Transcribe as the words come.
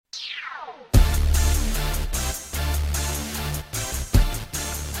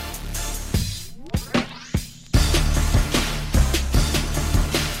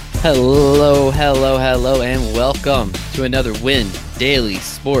Hello, and welcome to another Win Daily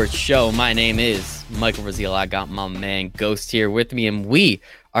Sports Show. My name is Michael Brazil. I got my man Ghost here with me, and we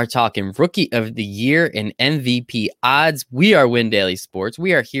are talking Rookie of the Year and MVP odds. We are Win Daily Sports.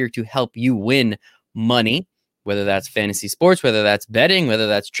 We are here to help you win money, whether that's fantasy sports, whether that's betting, whether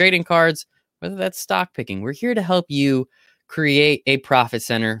that's trading cards, whether that's stock picking. We're here to help you create a profit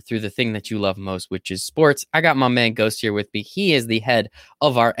center through the thing that you love most, which is sports. I got my man Ghost here with me. He is the head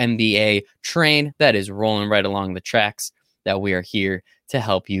of our NBA train that is rolling right along the tracks that we are here to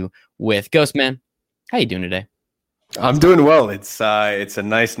help you with. Ghost, man, how you doing today? I'm doing well. It's a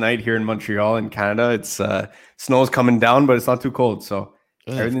nice night here in Montreal in Canada. It's snow's coming down, but it's not too cold, so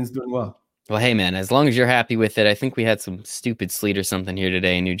everything's doing well. Well, hey man, as long as you're happy with it. I think we had some stupid sleet or something here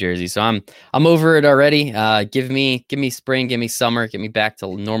today in New Jersey, so I'm over it already. Give me spring, give me summer, get me back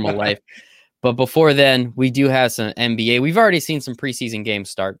to normal life. But before then, we do have some NBA. We've already seen some preseason games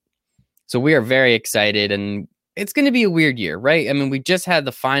start, so we are very excited, and it's going to be a weird year, right? I mean, we just had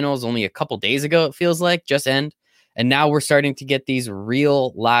the finals only a couple days ago, it feels like, just end. And now we're starting to get these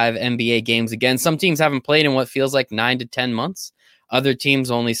real live NBA games again. Some teams haven't played in what feels like 9 to 10 months. Other teams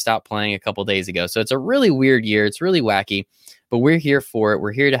only stopped playing a couple days ago. So it's a really weird year. It's really wacky, but we're here for it.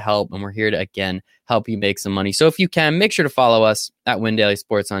 We're here to help, and we're here to, again, help you make some money. So if you can, make sure to follow us at Win Daily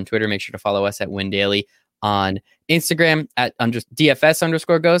Sports on Twitter. Make sure to follow us at Win Daily on Instagram at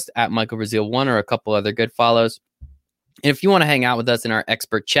DFS_Ghost, at Michael Brazil 1, or a couple other good follows. And if you want to hang out with us in our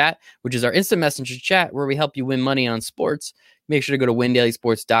expert chat, which is our instant messenger chat where we help you win money on sports, make sure to go to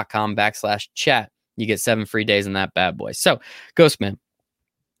windailysports.com/chat. You get 7 free days in that bad boy. So, Ghostman,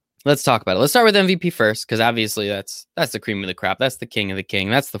 let's talk about it. Let's start with MVP first, because obviously that's the cream of the crop. That's the king of the king.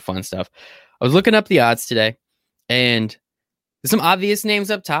 That's the fun stuff. I was looking up the odds today, and there's some obvious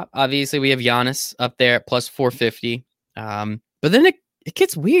names up top. Obviously, we have Giannis up there at plus 450. But then it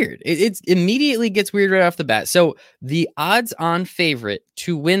gets weird. It immediately gets weird right off the bat. So the odds on favorite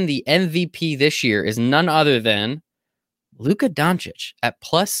to win the MVP this year is none other than Luka Doncic at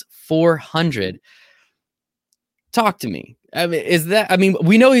plus 400. Talk to me. I mean,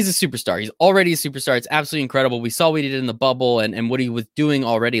 we know he's a superstar. He's already a superstar. It's absolutely incredible. We saw what he did in the bubble and what he was doing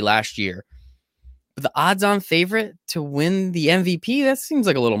already last year. But the odds on favorite to win the MVP, that seems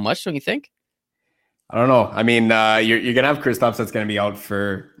like a little much, don't you think? I don't know. I mean, you're going to have Kristaps that's going to be out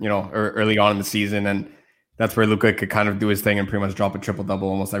for, early on in the season. And that's where Luka could kind of do his thing and pretty much drop a triple-double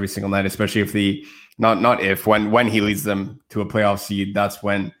almost every single night, especially if when he leads them to a playoff seed. That's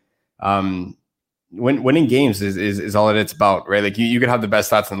when winning games is all that it's about, right? Like you could have the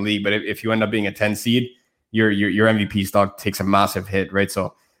best stats in the league, but if you end up being a 10 seed, your MVP stock takes a massive hit, right?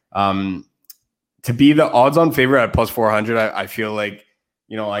 So to be the odds-on favorite at plus 400, I feel like,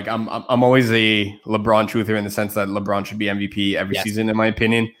 I'm always a LeBron truther in the sense that LeBron should be MVP every season, in my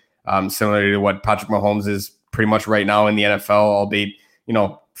opinion. Similar to what Patrick Mahomes is pretty much right now in the NFL, albeit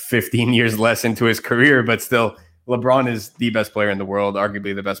 15 years less into his career, but still, LeBron is the best player in the world,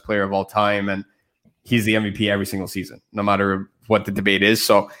 arguably the best player of all time, and he's the MVP every single season, no matter what the debate is.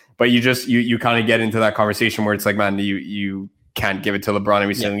 So, but you kind of get into that conversation where it's like, man, you can't give it to LeBron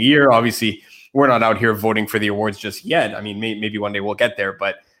every single year. Obviously, we're not out here voting for the awards just yet. I mean, maybe one day we'll get there,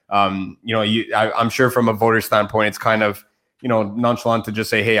 but I'm sure from a voter standpoint, it's kind of nonchalant to just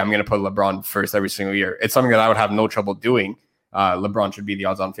say, hey, I'm going to put LeBron first every single year. It's something that I would have no trouble doing. LeBron should be the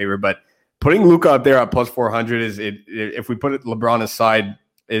odds-on favorite, but putting Luka out there at plus 400 if we put LeBron aside,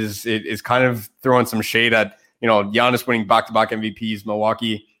 is kind of throwing some shade at Giannis winning back-to-back MVPs.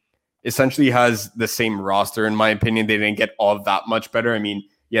 Milwaukee essentially has the same roster, in my opinion. They didn't get all that much better. I mean,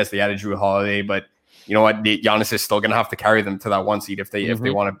 yes, they added Jrue Holiday, but you know what? Giannis is still going to have to carry them to that 1 seed if they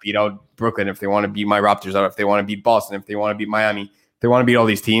want to beat out Brooklyn, if they want to beat my Raptors out, if they want to beat Boston, if they want to beat Miami, if they want to beat all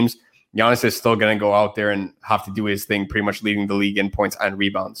these teams. Giannis is still going to go out there and have to do his thing, pretty much leading the league in points and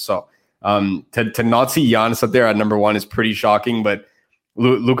rebounds. So to not see Giannis up there at number 1 is pretty shocking, but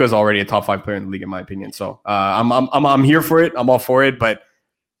Luka's already a top 5 player in the league, in my opinion. So I'm here for it. I'm all for it, but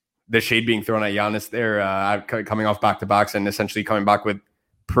the shade being thrown at Giannis there, coming off back-to-backs and essentially coming back with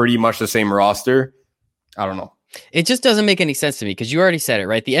pretty much the same roster, I don't know. It just doesn't make any sense to me because you already said it,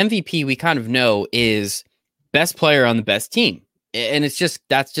 right? The MVP we kind of know is best player on the best team. And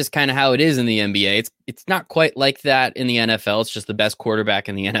that's just kind of how it is in the NBA. It's not quite like that in the NFL. It's just the best quarterback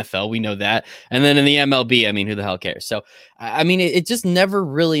in the NFL. We know that. And then in the MLB, I mean, who the hell cares? So, I mean, it just never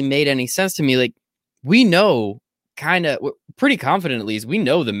really made any sense to me. Like, we know we're pretty confident, at least, we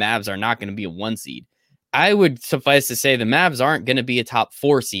know the Mavs are not going to be a 1 seed. I would suffice to say the Mavs aren't going to be a top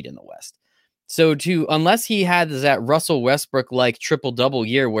 4 seed in the West. So unless he had that Russell Westbrook like triple double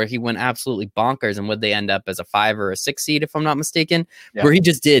year where he went absolutely bonkers, and would they end up as a 5 or a 6 seed if I'm not mistaken, where he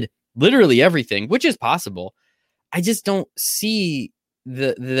just did literally everything, which is possible. I just don't see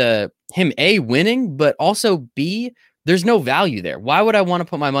the him A, winning, but also B, there's no value there. Why would I want to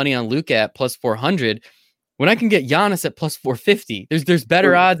put my money on Luka at plus 400 when I can get Giannis at plus 450? There's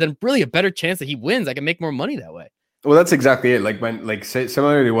better odds and really a better chance that he wins. I can make more money that way. Well, that's exactly it. Like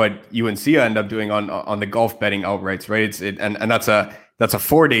similar to what you and Sia end up doing on the golf betting outrights, right? And that's a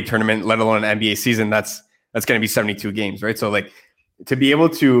 4-day tournament, let alone an NBA season. That's going to be 72 games, right? So like to be able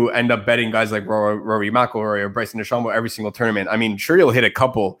to end up betting guys like Rory McIlroy or Bryson DeChambeau every single tournament, I mean, sure, you'll hit a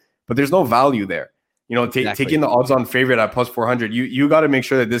couple, but there's no value there. You know, taking the odds-on favorite at plus 400, you got to make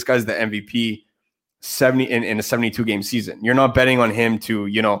sure that this guy's the MVP in a 72 game season. You're not betting on him to,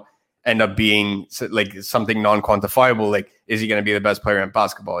 you know, end up being like something non-quantifiable. Like, is he going to be the best player in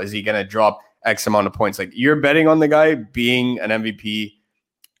basketball? Is he going to drop X amount of points? Like, you're betting on the guy being an MVP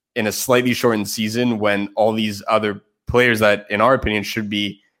in a slightly shortened season when all these other players that, in our opinion, should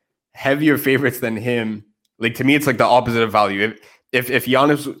be heavier favorites than him. Like, to me, it's like the opposite of value. If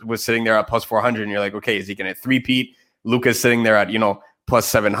Giannis was sitting there at plus 400 and you're like, okay, is he going to three-peat? Luka's sitting there at, you know, plus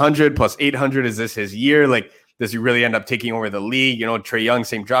 700, plus 800. Is this his year? Like, does he really end up taking over the league? You know, Trae Young,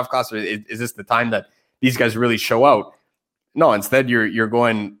 same draft class. Or is this the time that these guys really show out? No, instead you're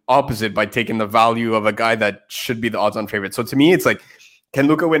going opposite by taking the value of a guy that should be the odds-on favorite. So to me, it's like, can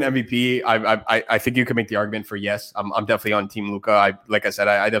Luka win MVP? I think you can make the argument for yes. I'm definitely on Team Luka. Like I said,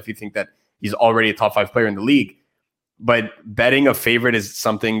 I definitely think that he's already a top 5 player in the league. But betting a favorite is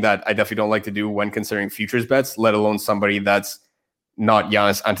something that I definitely don't like to do when considering futures bets, let alone somebody that's not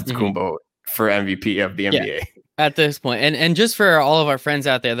Giannis Antetokounmpo for MVP of the NBA. At this point. And just for all of our friends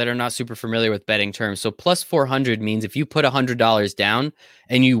out there that are not super familiar with betting terms, so plus 400 means if you put $100 down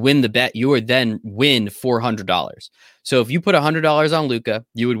and you win the bet, you would then win $400. So if you put $100 on Luka,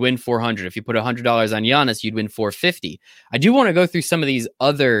 you would win 400. If you put $100 on Giannis, you'd win 450. I do want to go through some of these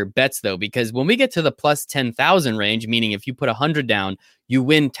other bets though, because when we get to the plus 10,000 range, meaning if you put 100 down, you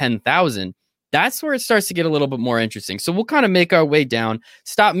win 10,000. That's where it starts to get a little bit more interesting. So we'll kind of make our way down.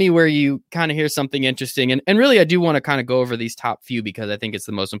 Stop me where you kind of hear something interesting. And really, I do want to kind of go over these top few because I think it's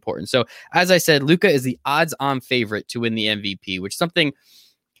the most important. So as I said, Luka is the odds-on favorite to win the MVP, which something,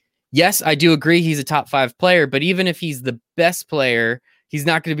 yes, I do agree he's a top 5 player, but even if he's the best player, he's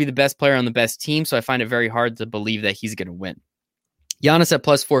not going to be the best player on the best team. So I find it very hard to believe that he's going to win. Giannis at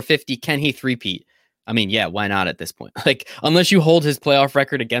plus 450, can he three-peat? I mean, yeah, why not at this point? Like, unless you hold his playoff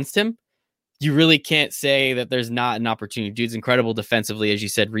record against him, you really can't say that there's not an opportunity. Dude's incredible defensively, as you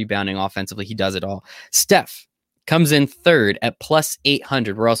said, rebounding offensively. He does it all. Steph comes in third at plus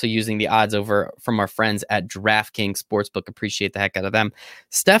 800. We're also using the odds over from our friends at DraftKings Sportsbook. Appreciate the heck out of them.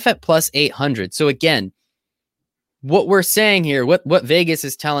 Steph at plus 800. So again, what we're saying here, what Vegas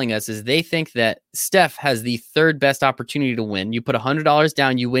is telling us is they think that Steph has the third best opportunity to win. You put $100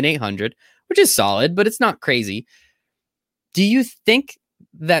 down, you win 800, which is solid, but it's not crazy. Do you think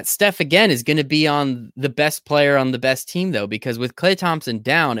that Steph again is going to be on the best player on the best team though? Because with Klay Thompson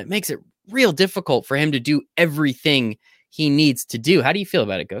down, it makes it real difficult for him to do everything he needs to do. How do you feel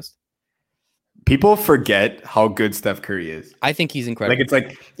about it, Ghost? People forget how good Steph Curry is. I think he's incredible.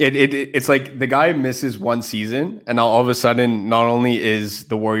 Like it's like the guy misses one season and now all of a sudden not only is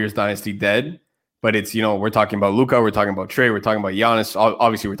the Warriors dynasty dead, but it's, you know, we're talking about Luka, we're talking about Trae, we're talking about Giannis,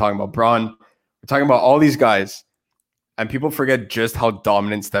 obviously we're talking about Bron, we're talking about all these guys. And people forget just how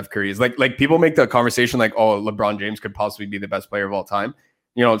dominant Steph Curry is. Like people make the conversation like, oh, LeBron James could possibly be the best player of all time.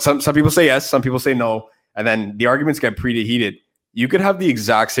 You know, some people say yes, some people say no. And then the arguments get pretty heated. You could have the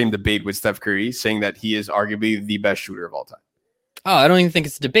exact same debate with Steph Curry saying that he is arguably the best shooter of all time. Oh, I don't even think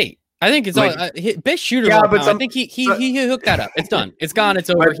it's a debate. I think it's like, all best shooter. Yeah, but I think he hooked that up. It's done. It's gone. It's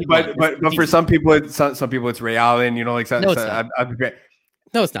over. But for some people, it's Ray Allen. You know, like no, it's not.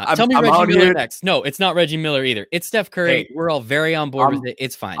 No, it's not. Tell me Reggie Miller next. No, it's not Reggie Miller either. It's Steph Curry. Hey, we're all very on board with it.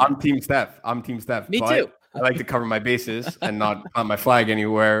 It's fine. I'm Team Steph. Me too. I like to cover my bases and not plant my flag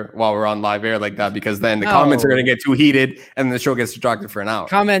anywhere while we're on live air like that, because then the comments are going to get too heated and the show gets distracted for an hour.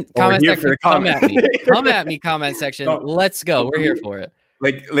 Comment section. Come at me. Come at me. Comment section. No, Let's go. We're here for it.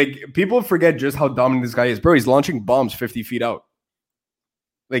 Like people forget just how dominant this guy is, bro. He's launching bombs 50 feet out.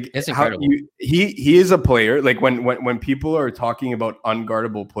 Like it's incredible. He is a player. Like when people are talking about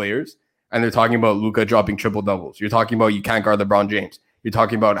unguardable players and they're talking about Luka dropping triple doubles, you're talking about you can't guard LeBron James. You're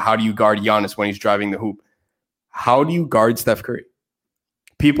talking about how do you guard Giannis when he's driving the hoop? How do you guard Steph Curry?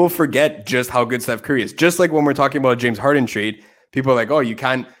 People forget just how good Steph Curry is. Just like when we're talking about a James Harden trade, people are like, oh, you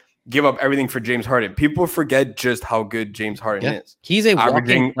can't give up everything for James Harden. People forget just how good James Harden is. He's a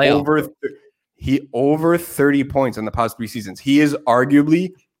averaging over He over 30 points in the past 3 seasons. He is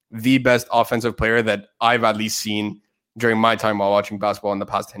arguably the best offensive player that I've at least seen during my time while watching basketball in the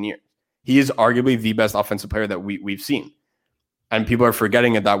past 10 years. He is arguably the best offensive player that we've seen. And people are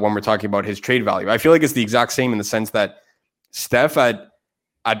forgetting that when we're talking about his trade value. I feel like it's the exact same in the sense that Steph at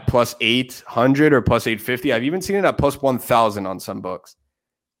plus 800 or plus 850, I've even seen it at plus 1,000 on some books.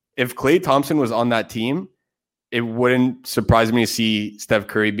 If Klay Thompson was on that team, it wouldn't surprise me to see Steph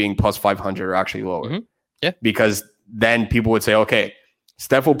Curry being plus 500 or actually lower. Mm-hmm. Yeah. Because then people would say, okay,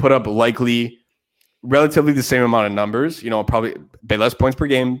 Steph will put up likely relatively the same amount of numbers, probably a bit less points per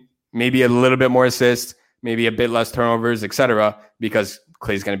game, maybe a little bit more assists, maybe a bit less turnovers, etc. Because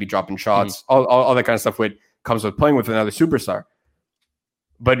Klay's going to be dropping shots, all that kind of stuff comes with playing with another superstar.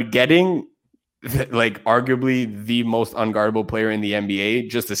 But getting like arguably the most unguardable player in the NBA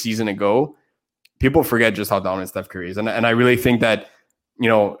just a season ago, people forget just how dominant Steph Curry is. And I really think that,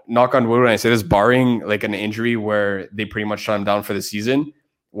 knock on wood when I say this, barring like an injury where they pretty much shut him down for the season,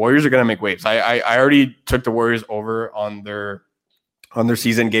 Warriors are going to make waves. I already took the Warriors over on their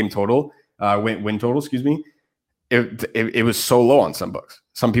season game total, win total, excuse me. It was so low on some books.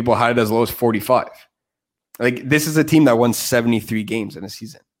 Some people had it as low as 45. Like, this is a team that won 73 games in a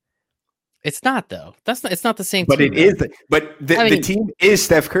season. It's not, though. It's not the same but team. It is. The team is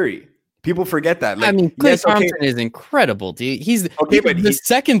Steph Curry. People forget that. Like, Klay Thompson is incredible, dude. He's the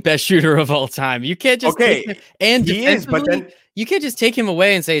second best shooter of all time. You can't just take him, and he is, but then you can't just take him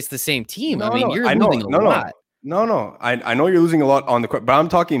away and say it's the same team. You're losing a lot. No. I know you're losing a lot on the court, but I'm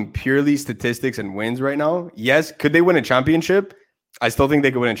talking purely statistics and wins right now. Yes, could they win a championship? I still think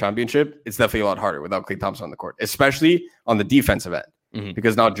they could win a championship. It's definitely a lot harder without Klay Thompson on the court, especially on the defensive end. Mm-hmm.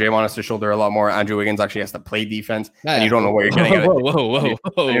 Because now Draymond has to shoulder a lot more. Andrew Wiggins actually has to play defense, and you don't know where you're getting at. Whoa.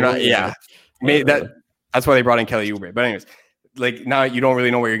 That's why they brought in Kelly Oubre. But anyways, like, now you don't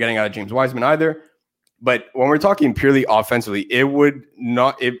really know where you're getting out of James Wiseman either. But when we're talking purely offensively, it would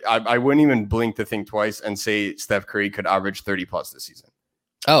not. I wouldn't even blink to think twice and say Steph Curry could average 30 plus this season.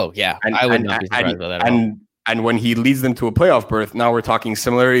 Oh yeah, I would not be surprised by that at all. And when he leads them to a playoff berth, now we're talking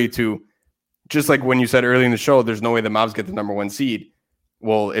similarly to just like when you said early in the show, there's no way the Mavs get the number 1 seed.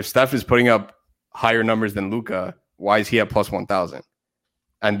 Well, if Steph is putting up higher numbers than Luka, why is he at plus 1,000?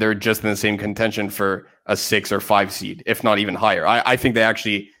 And they're just in the same contention for a 6 or 5 seed, if not even higher. I think they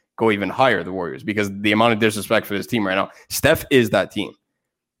actually go even higher, the Warriors, because the amount of disrespect for this team right now. Steph is that team.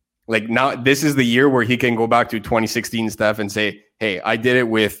 Like, now, this is the year where he can go back to 2016 Steph and say, hey, I did it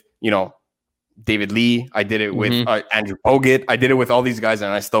with, David Lee. I did it with Andrew Bogut. I did it with all these guys,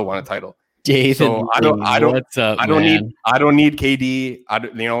 and I still won a title. David, so I don't need KD.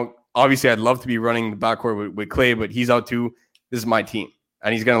 Obviously I'd love to be running the backcourt with Klay, but he's out too. This is my team,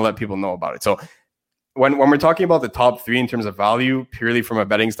 and he's going to let people know about it. So when we're talking about the top 3 in terms of value, purely from a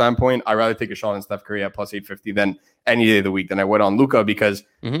betting standpoint, I'd rather take a shot on Steph Curry at plus 850 than any day of the week than I would on Luka, because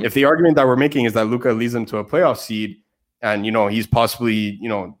if the argument that we're making is that Luka leads them to a playoff seed, and he's possibly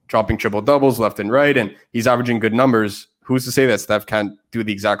dropping triple doubles left and right, and he's averaging good numbers, who's to say that Steph can't do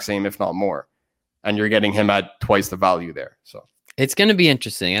the exact same, if not more? And you're getting him at twice the value there. So it's going to be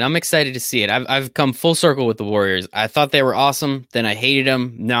interesting, and I'm excited to see it. I've come full circle with the Warriors. I thought they were awesome, then I hated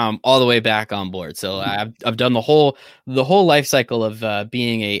them. Now I'm all the way back on board. So I've done the whole life cycle of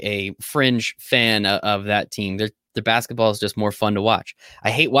being a fringe fan of that team. The basketball is just more fun to watch.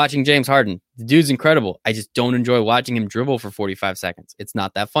 I hate watching James Harden. The dude's incredible. I just don't enjoy watching him dribble for 45 seconds. It's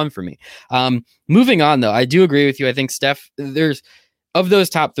not that fun for me. Moving on, though, I do agree with you. I think Steph, of those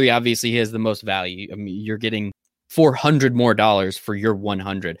top 3, obviously he has the most value. I mean, you're getting $400 more for your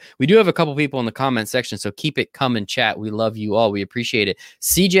 100. We do have a couple people in the comment section, so keep it coming, chat. We love you all. We appreciate it.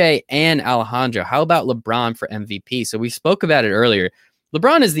 CJ and Alejandro, how about LeBron for MVP? So we spoke about it earlier.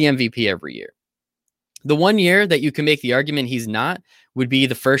 LeBron is the MVP every year. The one year that you can make the argument he's not would be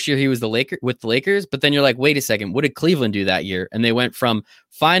the first year he was with the Lakers. But then you're like, wait a second, what did Cleveland do that year? And they went from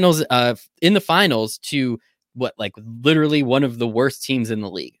in the finals to literally one of the worst teams in the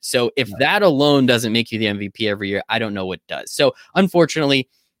league. So if that alone doesn't make you the MVP every year, I don't know what does. So unfortunately,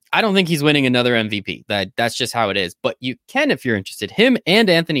 I don't think he's winning another MVP. That's just how it is. But you can, if you're interested. Him and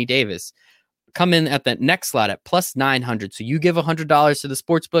Anthony Davis come in at the next slot at plus 900. So you give $100 to the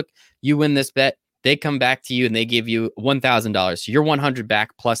sportsbook, you win this bet. They come back to you and they give you $1,000. So you're 100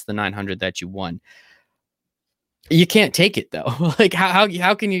 back plus the 900 that you won. You can't take it though. Like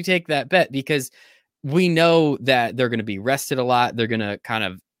how can you take that bet? Because we know that they're going to be rested a lot. They're going to kind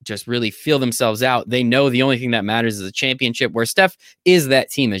of just really feel themselves out. They know the only thing that matters is a championship, where Steph is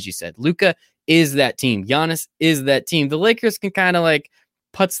that team, as you said. Luka is that team. Giannis is that team. The Lakers can kind of like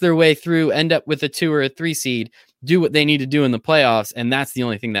putz their way through, end up with a 2 or a 3 seed. do what they need to do in the playoffs, and that's the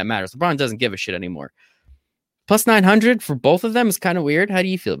only thing that matters. LeBron doesn't give a shit anymore. Plus 900 for both of them is kind of weird. How do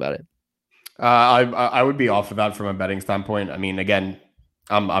you feel about it? I would be off of that from a betting standpoint. I mean, again,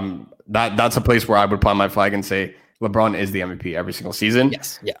 that's a place where I would plant my flag and say LeBron is the MVP every single season.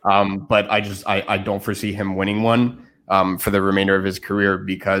 Yes, yeah. But I don't foresee him winning one for the remainder of his career,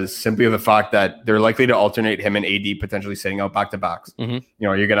 because simply of the fact that they're likely to alternate him and AD potentially sitting out back-to-backs. Mm-hmm. You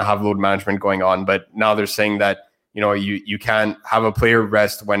know, you're going to have load management going on, but now they're saying that, you know, you can't have a player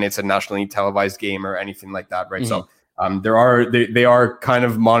rest when it's a nationally televised game or anything like that, right? Mm-hmm. So they are kind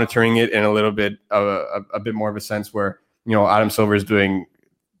of monitoring it in a little bit of a bit more of a sense where, you know, Adam Silver is doing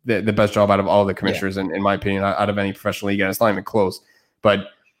the best job out of all the commissioners, in my opinion, out of any professional league, and it's not even close. But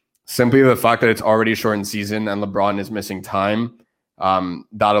simply the fact that it's already a shortened season and LeBron is missing time,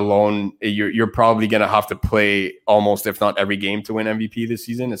 that alone, you're probably going to have to play almost, if not every game, to win MVP this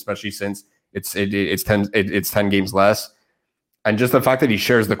season, especially since it's 10 games less. And just the fact that he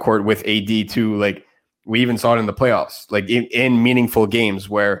shares the court with AD too, like we even saw it in the playoffs, like in meaningful games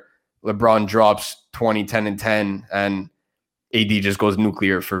where LeBron drops 20, 10, and 10, and AD just goes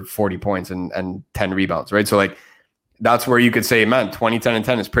nuclear for 40 points and 10 rebounds, right? So like that's where you could say, man, 20, 10, and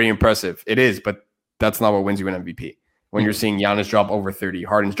 10 is pretty impressive. It is, but that's not what wins you an MVP. When you're seeing Giannis drop over 30,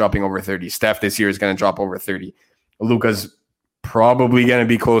 Harden's dropping over 30, Steph this year is going to drop over 30, Luka's probably going to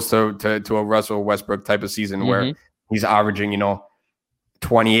be close to a Russell Westbrook type of season where he's averaging, you know,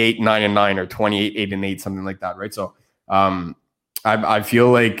 28, 9-9 or 28, 8-8, something like that, right? So I feel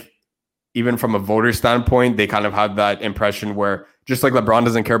like even from a voter standpoint, they kind of had that impression where just like LeBron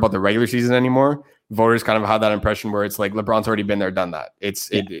doesn't care about the regular season anymore, voters kind of had that impression where it's like LeBron's already been there, done that. It's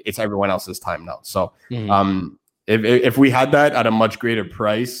everyone else's time now. So if we had that at a much greater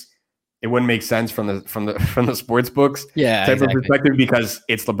price, it wouldn't make sense from the sports books type of perspective, because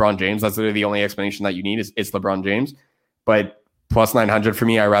it's LeBron James. That's literally the only explanation that you need is it's LeBron James. But plus 900 for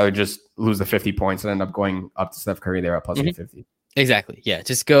me, I'd rather just lose the 50 points and end up going up to Steph Curry there at plus 850. Exactly. Yeah.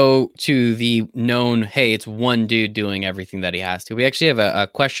 Just go to the known, hey, it's one dude doing everything that he has to. We actually have a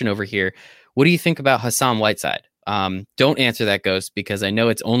question over here. What do you think about Hassan Whiteside? Don't answer that, Ghost, because I know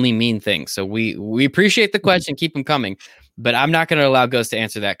it's only mean things. So we appreciate the question. Keep them coming. But I'm not going to allow Ghost to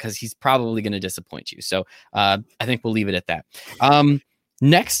answer that because he's probably going to disappoint you. So I think we'll leave it at that.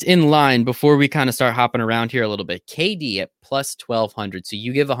 Next in line, before we kind of start hopping around here a little bit, KD at plus 1,200. So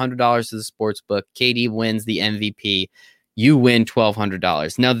you give $100 to the sports book. KD wins the MVP. You win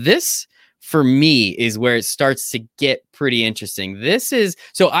 $1,200. Now this, for me, is where it starts to get pretty interesting. This is,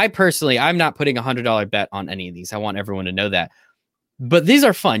 so I'm not putting $100 bet on any of these. I want everyone to know that. But these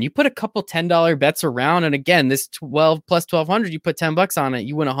are fun. You put a couple $10 bets around, and again, this 12 plus 1,200, you put $10 on it,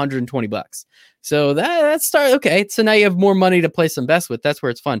 you win $120. So that's start okay. So now you have more money to play some bets with. That's where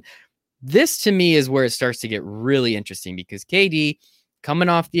it's fun. This to me is where it starts to get really interesting, because KD coming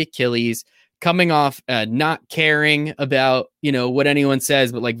off the Achilles, coming off not caring about, you know, what anyone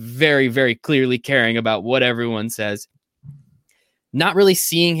says, but like very, very clearly caring about what everyone says. Not really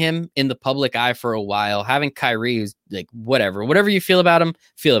seeing him in the public eye for a while. Having Kyrie, who's like, whatever you feel about him.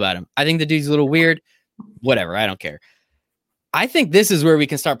 I think the dude's a little weird. Whatever, I don't care. I think this is where we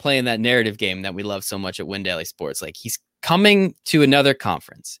can start playing that narrative game that we love so much at Win Daily Sports. Like, he's coming to another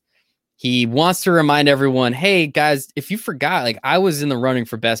conference. He wants to remind everyone, hey, guys, if you forgot, like, I was in the running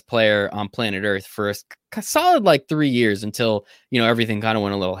for best player on planet Earth for a solid, like, 3 years until, you know, everything kind of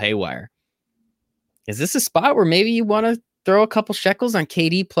went a little haywire. Is this a spot where maybe you want to throw a couple shekels on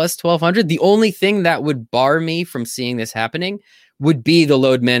KD plus 1,200? The only thing that would bar me from seeing this happening would be the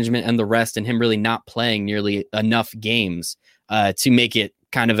load management and the rest, and him really not playing nearly enough games to make it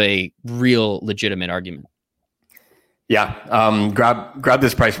kind of a real legitimate argument. Yeah. Grab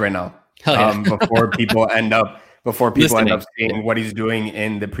this price right now. Before people end up seeing what he's doing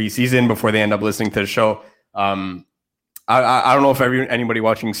in the preseason, before they end up listening to the show. I don't know if anybody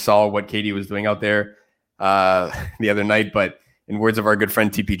watching saw what KD was doing out there the other night, but in words of our good friend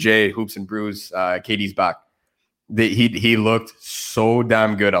TPJ, Hoops and Brews, KD's back. He looked so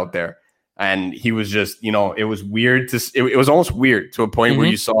damn good out there, and he was just, you know, it was weird it was almost weird to a point where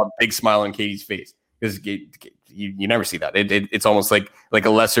you saw a big smile on KD's face, because you never see that. It's almost like a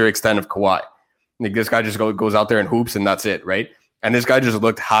lesser extent of Kawhi. Like, this guy just goes out there and hoops, and that's it, right? And this guy just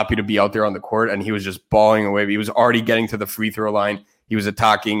looked happy to be out there on the court, and he was just bawling away. He was already getting to the free throw line. He was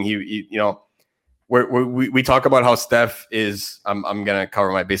attacking. He you know. We talk about how Steph is, I'm going to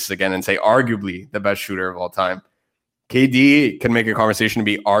cover my bases again and say arguably the best shooter of all time. KD can make a conversation to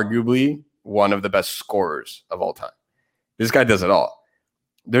be arguably one of the best scorers of all time. This guy does it all.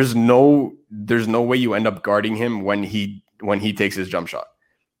 There's no way you end up guarding him when he takes his jump shot.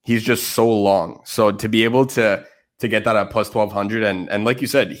 He's just so long. So to be able to to get that at plus 1200. And like you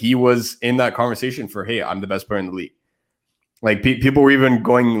said, he was in that conversation for, hey, I'm the best player in the league. Like people were even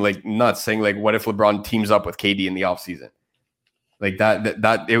going like nuts, saying like, what if LeBron teams up with KD in the offseason? Like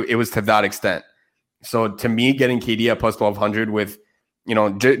it was to that extent. So to me, getting KD at plus 1200 with,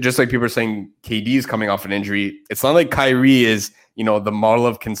 just like people are saying, KD is coming off an injury. It's not like Kyrie is, the model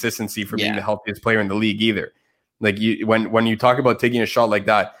of consistency for being the healthiest player in the league either. Like when you talk about taking a shot like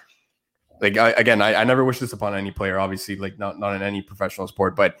that, like I never wish this upon any player, obviously, like not in any professional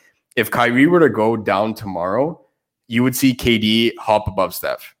sport. But if Kyrie were to go down tomorrow, you would see KD hop above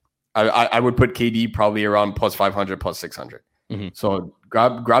Steph. I would put KD probably around plus 500, plus 600. Mm-hmm. So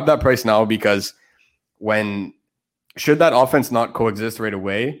grab that price now, because should that offense not coexist right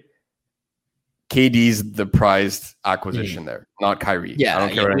away, KD's the prized acquisition there, not Kyrie. Yeah, I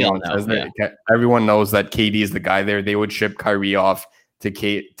don't care what anyone says. There. Everyone knows that KD is the guy there. They would ship Kyrie off to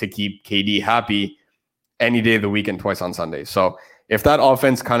keep KD happy any day of the week and twice on Sunday. So if that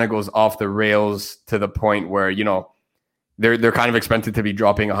offense kind of goes off the rails to the point where, they're kind of expected to be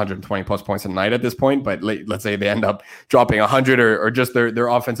dropping 120 plus points a night at this point, but let's say they end up dropping 100 or just their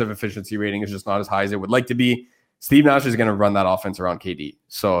offensive efficiency rating is just not as high as it would like to be, Steve Nash is going to run that offense around KD.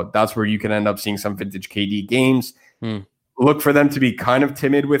 So that's where you can end up seeing some vintage KD games. Look for them to be kind of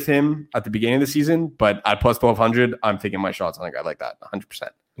timid with him at the beginning of the season, but at plus 1200, I'm taking my shots on a guy like that 100%.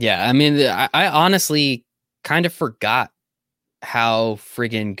 Yeah, I mean, I honestly kind of forgot how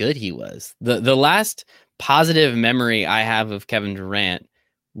friggin' good he was. The last positive memory I have of Kevin Durant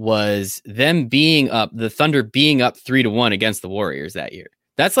was them being up, the Thunder being up 3-1 against the Warriors that year.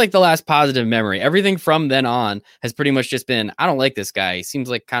 That's like the last positive memory. Everything from then on has pretty much just been, I don't like this guy. He seems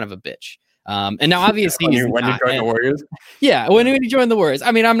like kind of a bitch. And now obviously when you joined the Warriors. Yeah, when he joined the Warriors.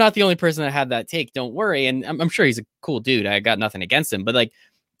 I mean, I'm not the only person that had that take. Don't worry. And I'm sure he's a cool dude. I got nothing against him, but like,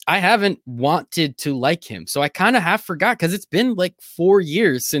 I haven't wanted to like him. So I kind of have forgot, because it's been like 4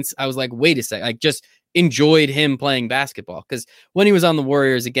 years since I was like, wait a sec, I just enjoyed him playing basketball. Because when he was on the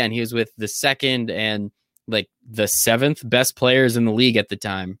Warriors, again, he was with the second and like the 7th best players in the league at the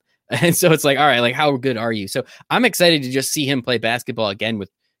time. And so it's like, all right, like how good are you? So I'm excited to just see him play basketball again with,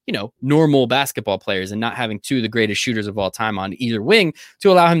 normal basketball players and not having two of the greatest shooters of all time on either wing to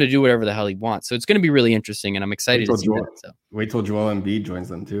allow him to do whatever the hell he wants. So it's going to be really interesting, and I'm excited to see that. So. Wait till Joel Embiid joins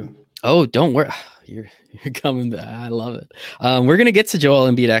them too. Oh, don't worry. You're coming back. I love it. We're going to get to Joel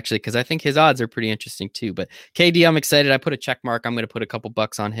Embiid actually, because I think his odds are pretty interesting too. But KD, I'm excited. I put a check mark. I'm going to put a couple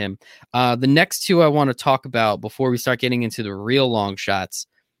bucks on him. The next two I want to talk about before we start getting into the real long shots.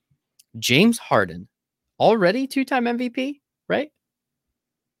 James Harden, already 2-time MVP, right?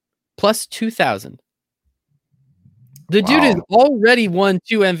 Plus 2,000. The dude has already won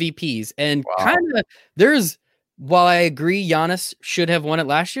 2 MVPs, and kind of while I agree Giannis should have won it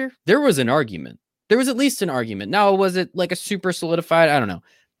last year, there was an argument. There was at least an argument. Now, was it like a super solidified? I don't know.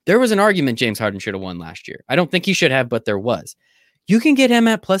 There was an argument James Harden should have won last year. I don't think he should have, but there was. You can get him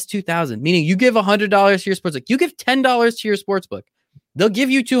at plus 2,000, meaning you give $100 to your sportsbook. You give $10 to your sportsbook. They'll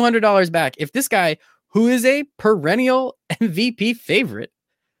give you $200 back. If this guy, who is a perennial MVP favorite,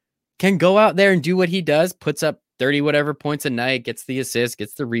 can go out there and do what he does, puts up 30 whatever points a night, gets the assists,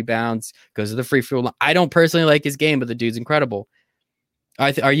 gets the rebounds, goes to the free throw line. I don't personally like his game, but the dude's incredible.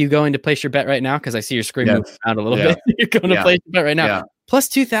 Are you going to place your bet right now? Because I see your screen moving around a little bit. You're going to place your bet right now. Yeah. Plus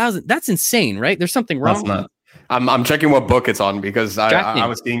 2,000. That's insane, right? There's something wrong. That's not. I'm checking what book it's on, because I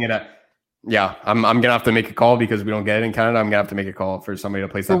was seeing it at. Yeah, I'm gonna have to make a call because we don't get it in Canada. I'm gonna have to make a call for somebody to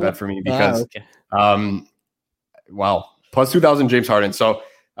place that bet for me, because plus 2,000 James Harden. So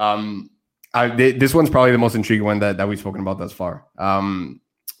this one's probably the most intriguing one that we've spoken about thus far.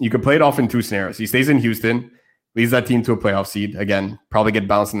 You could play it off in 2 scenarios. He stays in Houston, leads that team to a playoff seed again, probably get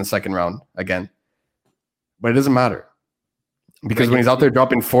bounced in the second round again, but it doesn't matter, because when he's out there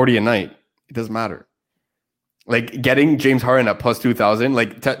dropping 40 a night, it doesn't matter. Like getting James Harden at plus 2,000,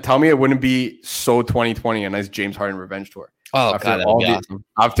 like tell me it wouldn't be so 2020 a nice James Harden revenge tour. Oh, God, that'd be awesome.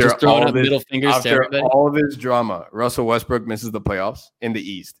 After just throwing up middle fingers to everybody. All of this drama, Russell Westbrook misses the playoffs in the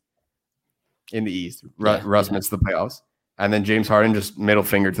East. Russ missed the playoffs, and then James Harden just middle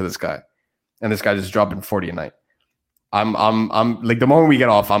finger to this guy, and this guy just dropping 40 a night. I'm like, the moment we get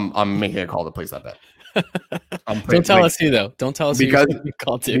off, I'm making a call to place that bet. Don't tell us who though. Don't tell us because who you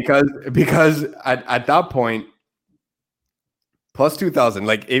called to. Because at that point, plus 2,000.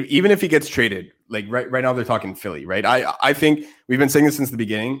 Like even if he gets traded, like right now they're talking Philly, right? I think we've been saying this since the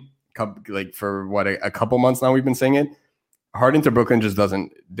beginning. Like for a couple months now, we've been saying it. Harden to Brooklyn just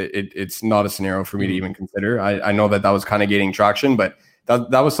doesn't. It's not a scenario for me to even consider. I know that was kind of gaining traction, but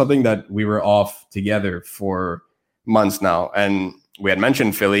that was something that we were off together for months now, and we had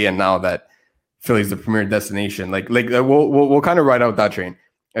mentioned Philly, and now that Philly's the premier destination. We'll kind of ride out that train.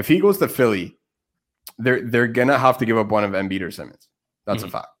 If he goes to Philly, they're gonna have to give up one of Embiid or Simmons. That's a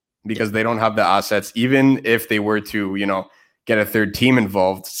fact, because they don't have the assets. Even if they were to, get a third team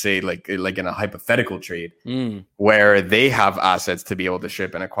involved, say like in a hypothetical trade where they have assets to be able to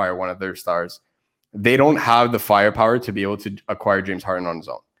ship and acquire one of their stars, they don't have the firepower to be able to acquire James Harden on his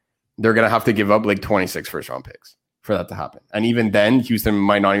own. They're gonna have to give up like 26 first-round picks for that to happen. And even then, Houston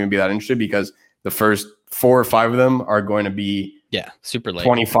might not even be that interested, because the first 4 or 5 of them are going to be super late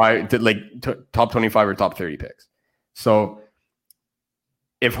 25 to top 25 or top 30 picks. So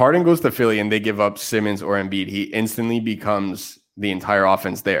if Harden goes to Philly and they give up Simmons or Embiid, he instantly becomes the entire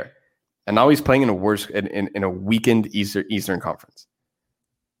offense there. And now he's playing in a weakened Eastern Conference.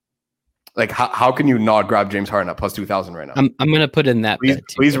 Like, how can you not grab James Harden at plus 2,000 right now? I'm gonna put in that.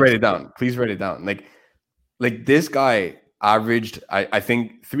 Please write it down. Please write it down. Like this guy averaged, I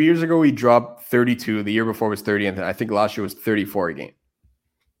think 3 years ago he dropped 32. The year before was 30, and I think last year was 34 a game.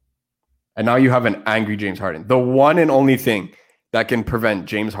 And now you have an angry James Harden. The one and only thing that can prevent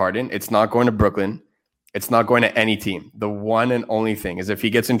James Harden, it's not going to Brooklyn, it's not going to any team. The one and only thing is if he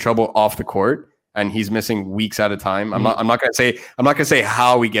gets in trouble off the court and he's missing weeks at a time. I'm not gonna say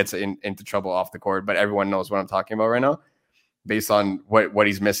how he gets into trouble off the court, but everyone knows what I'm talking about right now, based on what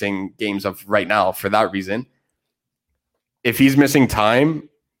he's missing games of right now for that reason. If he's missing time,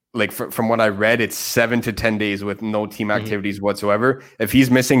 like from what I read, it's 7 to 10 days with no team activities whatsoever. If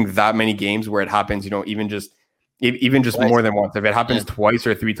he's missing that many games where it happens, even just more than once, if it happens twice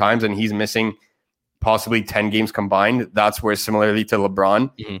or 3 times and he's missing possibly 10 games combined, that's where, similarly to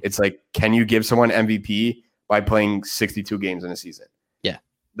LeBron, it's like, can you give someone MVP by playing 62 games in a season? Yeah.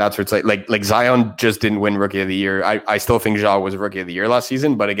 That's what it's like Zion just didn't win Rookie of the Year. I still think Ja was Rookie of the Year last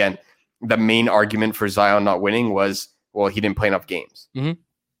season, but again, the main argument for Zion not winning was, well, he didn't play enough games.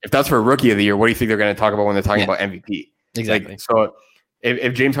 If that's for Rookie of the Year, what do you think they're going to talk about when they're talking about MVP? Exactly. So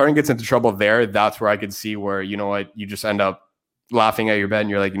if James Harden gets into trouble there, that's where I could see where, you just end up laughing at your bet and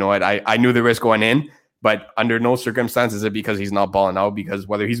you're like, I knew the risk going in, but under no circumstances is it because he's not balling out, because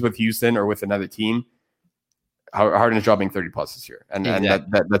whether he's with Houston or with another team, Harden is dropping 30 plus this year. And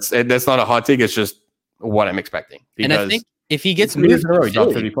that's not a hot take. It's just what I'm expecting. And I think if he gets moved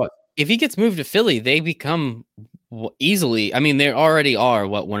to Philly, they become easily, I mean, they already are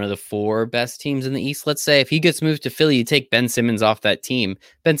one of the 4 best teams in the East. Let's say if he gets moved to Philly, you take Ben Simmons off that team.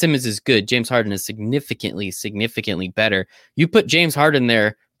 Ben Simmons is good. James Harden is significantly better. You put James Harden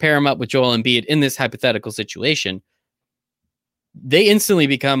there, pair him up with Joel Embiid in this hypothetical situation, they instantly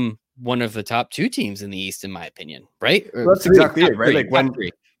become one of the top 2 teams in the East, in my opinion. Right? That's exactly it, right? Like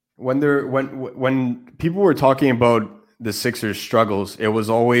when people were talking about the Sixers' struggles, it was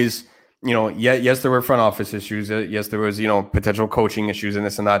always, yes, there were front office issues. Yes, there was, potential coaching issues and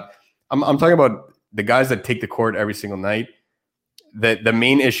this and that. I'm talking about the guys that take the court every single night. The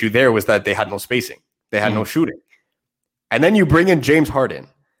main issue there was that they had no spacing. They had no shooting. And then you bring in James Harden.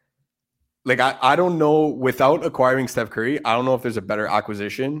 Like, I don't know, without acquiring Steph Curry, I don't know if there's a better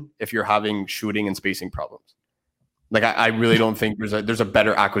acquisition if you're having shooting and spacing problems. Like, I really don't think there's a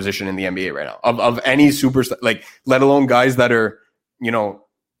better acquisition in the NBA right now of any superstar, like, let alone guys that are,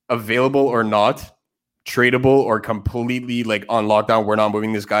 available or not, tradable or completely like on lockdown. We're not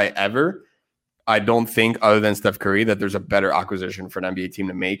moving this guy ever. I don't think, other than Steph Curry, that there's a better acquisition for an NBA team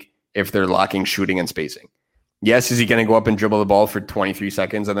to make if they're lacking shooting and spacing. Yes, is he going to go up and dribble the ball for 23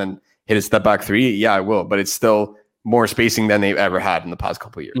 seconds and then hit a step back 3? Yeah, I will. But it's still more spacing than they've ever had in the past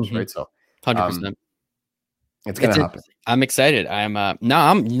couple of years, right? So 100%. It's going to happen. I'm excited.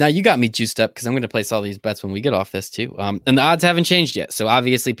 Now you got me juiced up because I'm going to place all these bets when we get off this too. And the odds haven't changed yet. So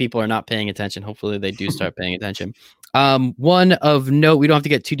obviously people are not paying attention. Hopefully they do start paying attention. One of note, we don't have to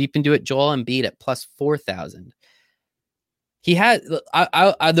get too deep into it. Joel Embiid at plus 4,000. He had,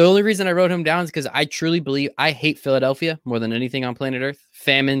 the only reason I wrote him down is because I truly believe I hate Philadelphia more than anything on planet Earth.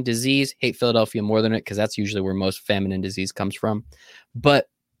 Famine, disease, hate Philadelphia more than it, because that's usually where most famine and disease comes from. But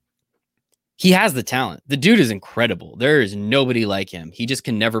he has the talent. The dude is incredible. There is nobody like him. He just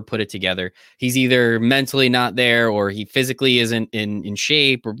can never put it together. He's either mentally not there or he physically isn't in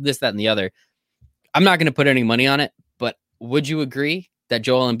shape or this, that, and the other. I'm not going to put any money on it, but would you agree that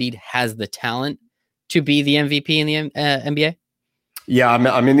Joel Embiid has the talent to be the MVP in the NBA? Yeah,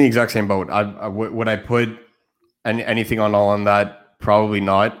 I'm in the exact same boat. Would I put anything on that? Probably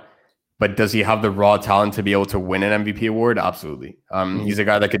not. But does he have the raw talent to be able to win an MVP award? Absolutely. He's a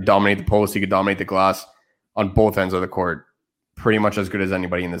guy that could dominate the post. He could dominate the glass on both ends of the court. Pretty much as good as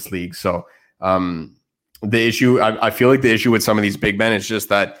anybody in this league. So the issue, I feel like the issue with some of these big men is just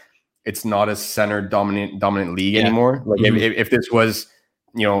that it's not a center dominant league anymore. Like if this was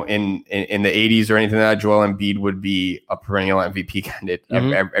in the 80s or anything like that, Joel Embiid would be a perennial MVP candidate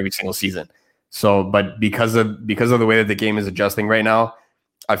every single season. So, but because of the way that the game is adjusting right now,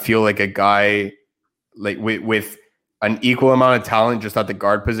 I feel like a guy like with an equal amount of talent just at the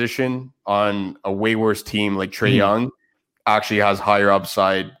guard position on a way worse team like Trae Young actually has higher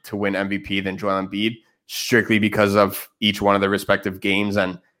upside to win MVP than Joel Embiid, strictly because of each one of their respective games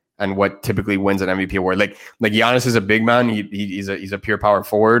and what typically wins an MVP award. Like Giannis is a big man. He's a pure power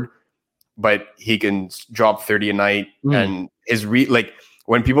forward, but he can drop 30 a night. And his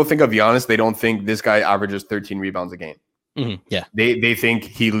when people think of Giannis, they don't think this guy averages 13 rebounds a game. Yeah. They think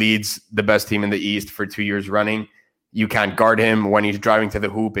he leads the best team in the East for 2 years running. You can't guard him when he's driving to the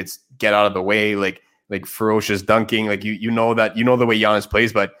hoop. It's get out of the way, like ferocious dunking. Like you know the way Giannis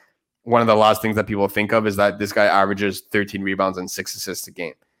plays, but one of the last things that people think of is that this guy averages 13 rebounds and 6 assists a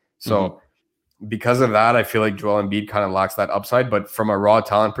game. So because of that, I feel like Joel Embiid kind of lacks that upside. But from a raw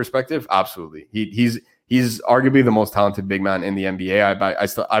talent perspective, absolutely, he's arguably the most talented big man in the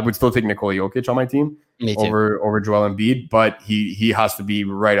NBA. I would still take Nikola Jokic on my team over Joel Embiid, but he has to be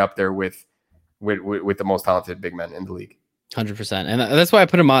right up there with the most talented big men in the league. 100%. And that's why I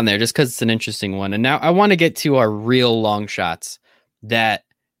put him on there, just because it's an interesting one. And now I want to get to our real long shots that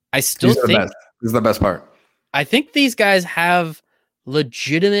I still think this is the best part. I think these guys have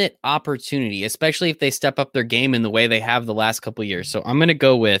legitimate opportunity, especially if they step up their game in the way they have the last couple of years. So I'm going to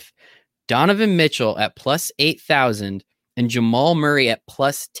go with Donovan Mitchell at plus 8,000 and Jamal Murray at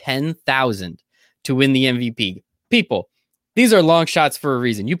plus 10,000 to win the MVP. People, these are long shots for a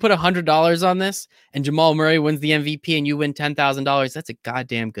reason. You put $100 on this and Jamal Murray wins the MVP and you win $10,000. That's a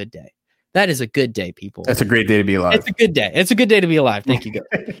goddamn good day. That is a good day, people. That's a great day to be alive. It's a good day. It's a good day to be alive. Thank you,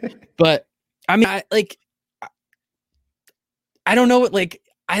 guys. But I mean, I don't know what,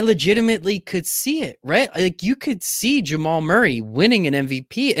 I legitimately could see it, right? Like you could see Jamal Murray winning an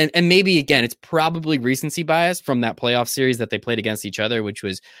MVP and maybe again, it's probably recency bias from that playoff series that they played against each other, which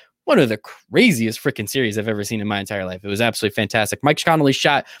was one of the craziest freaking series I've ever seen in my entire life. It was absolutely fantastic. Mike Conley's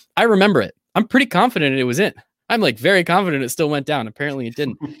shot, I remember it. I'm pretty confident it was in. I'm very confident it still went down. Apparently it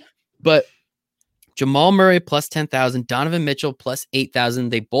didn't. But Jamal Murray plus 10,000, Donovan Mitchell plus 8,000.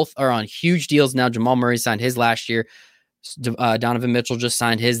 They both are on huge deals now. Jamal Murray signed his last year. Donovan Mitchell just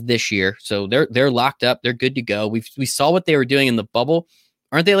signed his this year. So they're locked up. They're good to go. We saw what they were doing in the bubble.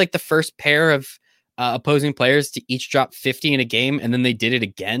 Aren't they like the first pair of opposing players to each drop 50 in a game, and then they did it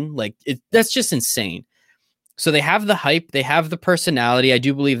again? That's just insane. So they have the hype, they have the personality. I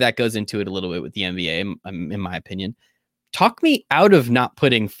do believe that goes into it a little bit with the NBA, in my opinion. Talk me out of not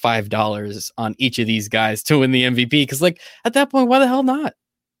putting $5 on each of these guys to win the MVP, because at that point, why the hell not?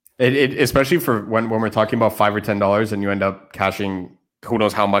 It especially for when we're talking about $5 or $10 and you end up cashing who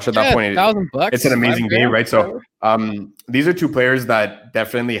knows how much at that point. $1,000. It's an amazing day, right? So these are two players that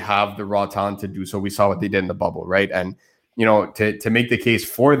definitely have the raw talent to do so. We saw what they did in the bubble, right? And to make the case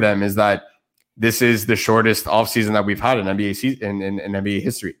for them is that this is the shortest offseason that we've had in NBA season in NBA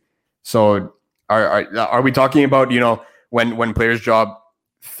history. So are we talking about when players drop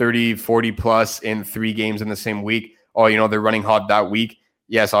 30, 40 plus in 3 games in the same week? They're running hot that week.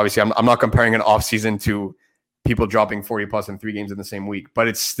 Yes, obviously, I'm not comparing an offseason to people dropping 40 plus in 3 games in the same week, but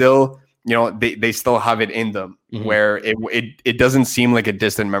it's still, they still have it in them where it doesn't seem like a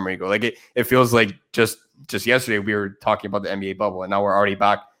distant memory ago. It feels like just yesterday we were talking about the NBA bubble, and now we're already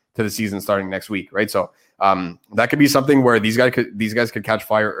back to the season starting next week, right? So that could be something where these guys could catch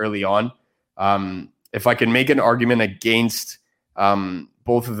fire early on. If I can make an argument against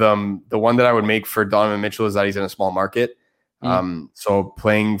both of them, the one that I would make for Donovan Mitchell is that he's in a small market. So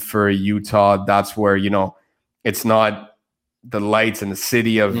playing for Utah, that's where, it's not the lights and the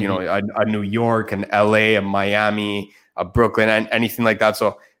city of, a New York and LA and Miami, Brooklyn and anything like that.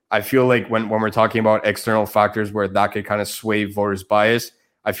 So I feel like when we're talking about external factors where that could kind of sway voters' bias,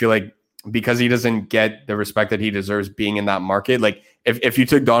 I feel like because he doesn't get the respect that he deserves being in that market, if you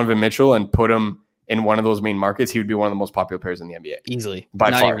took Donovan Mitchell and put him in one of those main markets, he would be one of the most popular players in the NBA. Easily.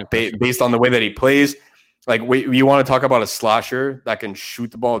 By far. Based on the way that he plays. You want to talk about a slasher that can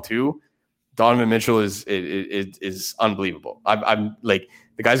shoot the ball too. Donovan Mitchell is unbelievable. I'm the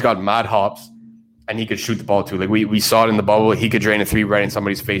guy's got mad hops and he could shoot the ball too. We saw it in the bubble. He could drain a 3 right in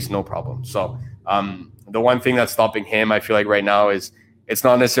somebody's face, no problem. So the one thing that's stopping him, I feel like right now, is it's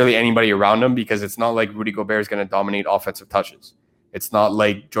not necessarily anybody around him, because it's not like Rudy Gobert is going to dominate offensive touches. It's not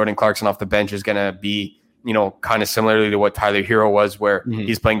like Jordan Clarkson off the bench is going to be, kind of similarly to what Tyler Hero was, where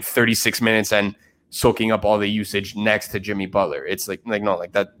he's playing 36 minutes and soaking up all the usage next to Jimmy Butler. It's no,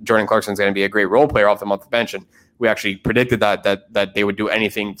 that Jordan Clarkson's going to be a great role player off the bench, and we actually predicted that they would do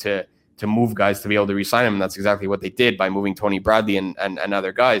anything to to move guys to be able to re-sign him. And that's exactly what they did by moving Tony Bradley and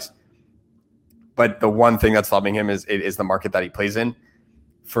other guys. But the one thing that's stopping him is the market that he plays in.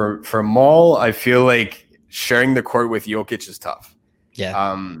 For Maul, I feel like sharing the court with Jokic is tough.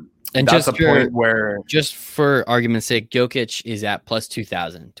 Yeah. And that's a point where, just for argument's sake, Jokic is at plus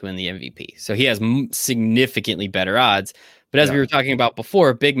 2,000 to win the MVP. So he has significantly better odds. But as we were talking about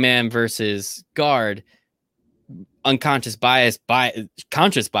before, big man versus guard, conscious bias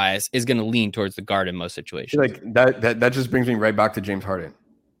is going to lean towards the guard in most situations. Like that just brings me right back to James Harden.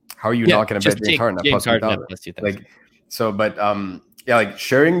 How are you not going to bet James Harden at plus 2,000? Like, so, but like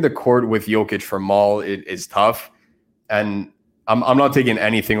sharing the court with Jokic for Maul is tough. And I'm not taking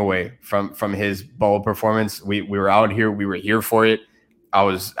anything away from his ball performance. We were out here. We were here for it. I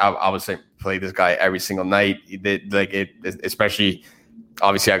was saying play this guy every single night. Especially,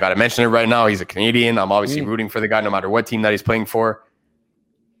 obviously, I got to mention it right now. He's a Canadian. I'm obviously rooting for the guy no matter what team that he's playing for.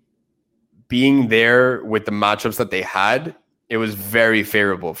 Being there with the matchups that they had, it was very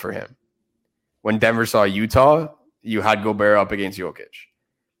favorable for him. When Denver saw Utah, you had Gobert up against Jokic.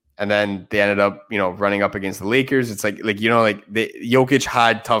 And then they ended up, running up against the Lakers. It's Jokic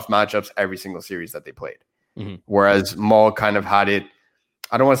had tough matchups every single series that they played. Mm-hmm. Whereas Maul kind of had it,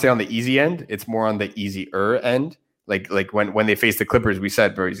 I don't want to say on the easy end. It's more on the easier end. Like when they faced the Clippers, we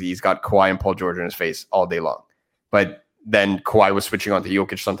said, bro, he's got Kawhi and Paul George in his face all day long. But then Kawhi was switching on to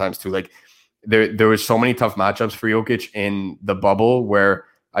Jokic sometimes too. Like there was so many tough matchups for Jokic in the bubble where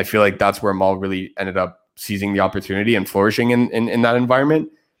I feel like that's where Maul really ended up seizing the opportunity and flourishing in that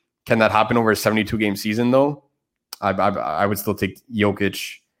environment. Can that happen over a 72-game season, though? I would still take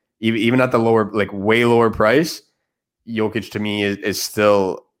Jokic, even at the lower, like way lower price. Jokic to me is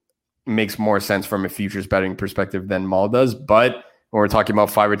still makes more sense from a futures betting perspective than Maul does. But when we're talking about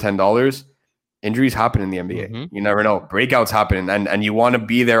 $5 or $10, injuries happen in the NBA. Mm-hmm. You never know. Breakouts happen, and you want to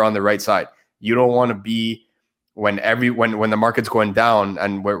be there on the right side. You don't want to be when the market's going down,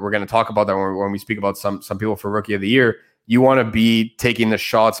 and we're going to talk about that when we speak about some people for Rookie of the Year. You want to be taking the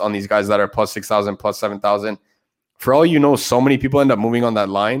shots on these guys that are plus 6,000, plus 7,000. For all you know, so many people end up moving on that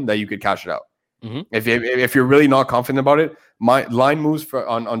line that you could cash it out. Mm-hmm. If you're really not confident about it, my line moves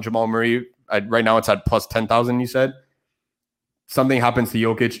on Jamal Murray. Right now it's at plus 10,000, you said. Something happens to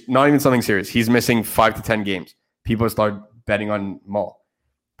Jokic, not even something serious. He's missing 5 to 10 games. People start betting on Maul.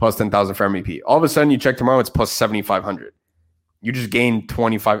 Plus 10,000 for MVP. All of a sudden, you check tomorrow, it's plus 7,500. You just gain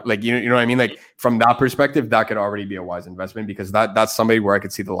 25. Like, you know what I mean? Like, from that perspective, that could already be a wise investment because that's somebody where I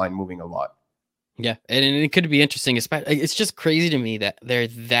could see the line moving a lot. Yeah, and it could be interesting. It's just crazy to me that they're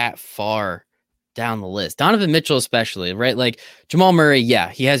that far down the list. Donovan Mitchell especially, right? Like, Jamal Murray, yeah,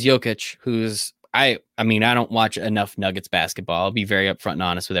 he has Jokic, who's I mean, I don't watch enough Nuggets basketball. I'll be very upfront and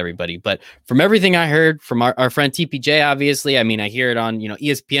honest with everybody. But from everything I heard from our friend TPJ, obviously, I mean, I hear it on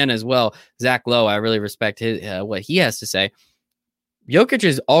ESPN as well. Zach Lowe, I really respect his what he has to say. Jokic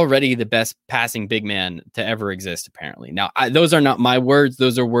is already the best passing big man to ever exist, apparently. Now, those are not my words.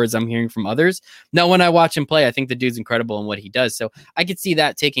 Those are words I'm hearing from others. Now, when I watch him play, I think the dude's incredible in what he does. So I could see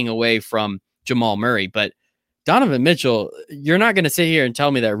that taking away from Jamal Murray. But Donovan Mitchell, you're not going to sit here and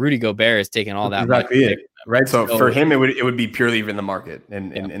tell me that Rudy Gobert is taking all that. Exactly it, right? So for him, it would be purely in the market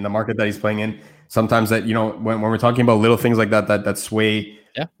and in the market that he's playing in. Sometimes that, when we're talking about little things like that sway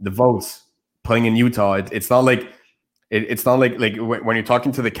the votes, playing in Utah, it's not like when you're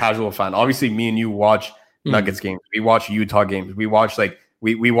talking to the casual fan. Obviously, me and you watch Nuggets games, we watch Utah games, we watch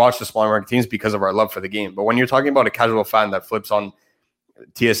we watch the smaller market teams because of our love for the game. But when you're talking about a casual fan that flips on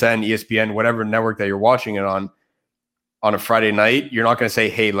TSN, ESPN, whatever network that you're watching it on a Friday night, you're not going to say,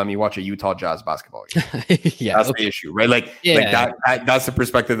 "Hey, let me watch a Utah Jazz basketball game." That's the issue, right? That's the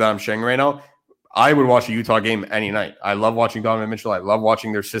perspective that I'm sharing right now. I would watch a Utah game any night. I love watching Donovan Mitchell. I love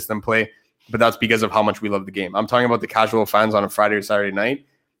watching their system play, but that's because of how much we love the game. I'm talking about the casual fans on a Friday or Saturday night.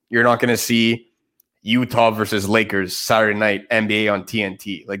 You're not going to see Utah versus Lakers Saturday night NBA on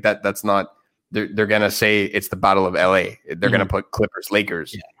TNT. Like that. That's not. They're going to say it's the Battle of LA. They're going to put Clippers,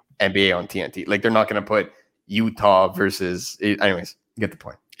 Lakers, NBA on TNT. Like they're not going to put Utah versus. Anyways, you get the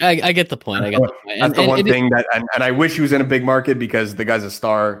point. I get the point. That's the one thing that, and I wish he was in a big market because the guy's a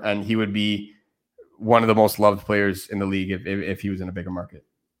star and he would be one of the most loved players in the league if he was in a bigger market.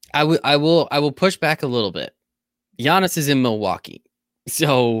 I will push back a little bit. Giannis is in Milwaukee,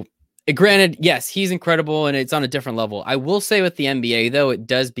 so. Granted, yes, he's incredible and it's on a different level. I will say with the NBA, though, it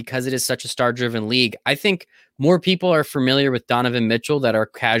does because it is such a star-driven league. I think more people are familiar with Donovan Mitchell that are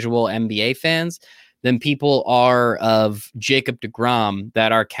casual NBA fans than people are of Jacob deGrom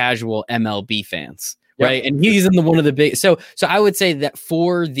that are casual MLB fans, right? And he's in one of the big. So I would say that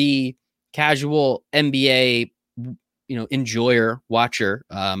for the casual NBA, enjoyer, watcher,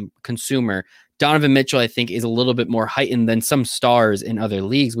 consumer, Donovan Mitchell, I think, is a little bit more heightened than some stars in other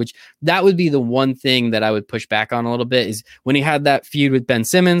leagues, which that would be the one thing that I would push back on a little bit is when he had that feud with Ben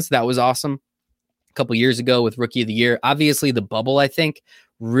Simmons. That was awesome a couple years ago with Rookie of the Year. Obviously, the bubble, I think,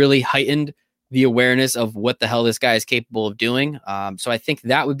 really heightened the awareness of what the hell this guy is capable of doing. So I think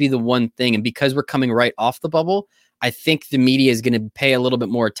that would be the one thing. And because we're coming right off the bubble, I think the media is going to pay a little bit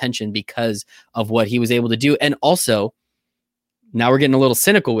more attention because of what he was able to do. And also, now we're getting a little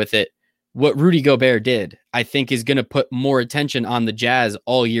cynical with it. What Rudy Gobert did, I think, is going to put more attention on the Jazz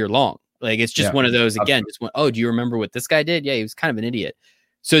all year long. Like, it's just one of those, again, just one, oh, do you remember what this guy did? Yeah, he was kind of an idiot.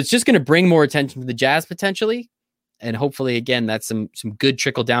 So it's just going to bring more attention to the Jazz potentially. And hopefully, again, that's some good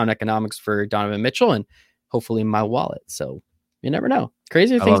trickle-down economics for Donovan Mitchell and hopefully my wallet. So you never know.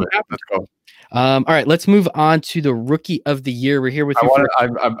 Crazier things happen. Let's go. All right, let's move on to the Rookie of the Year. We're here with you.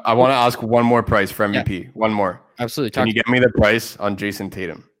 I want to ask one more price for MVP. Yeah. One more. Absolutely. Can you get me the price on Jason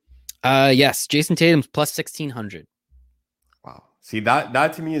Tatum? Yes, Jason Tatum's plus 1,600. Wow. See,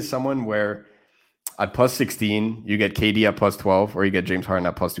 that to me is someone where at plus 16, you get KD at plus 12, or you get James Harden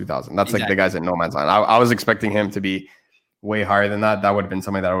at plus 2,000. That's exactly. Like the guys at no man's land. I was expecting him to be way higher than that. That would have been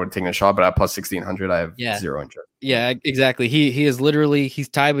something that I would have taken a shot, but at plus 1,600, I have zero interest. Yeah, exactly. He is literally, he's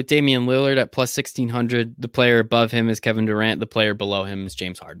tied with Damian Lillard at plus 1,600. The player above him is Kevin Durant. The player below him is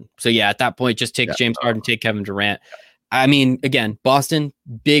James Harden. So yeah, at that point, just take James Harden, take Kevin Durant. I mean, again, Boston,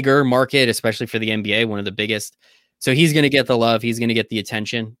 bigger market, especially for the NBA, one of the biggest. So he's going to get the love. He's going to get the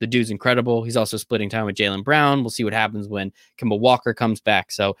attention. The dude's incredible. He's also splitting time with Jaylen Brown. We'll see what happens when Kemba Walker comes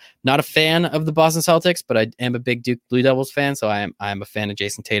back. So not a fan of the Boston Celtics, but I am a big Duke Blue Devils fan. So I am a fan of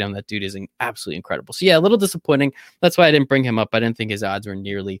Jason Tatum. That dude is absolutely incredible. So yeah, a little disappointing. That's why I didn't bring him up. I didn't think his odds were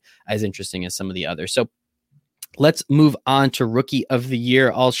nearly as interesting as some of the others. So let's move on to Rookie of the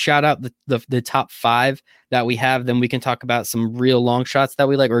Year. I'll shout out the top 5 that we have. Then we can talk about some real long shots that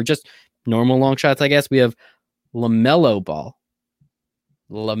we like, or just normal long shots, I guess. We have LaMelo Ball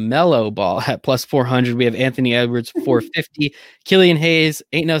at plus 400. We have Anthony Edwards 450. Killian Hayes,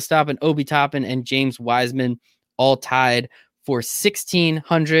 Ain't No Stopping, Obi Toppin, and James Wiseman all tied for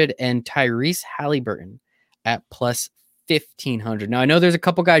 1,600, and Tyrese Halliburton at plus 1,500. Now I know there's a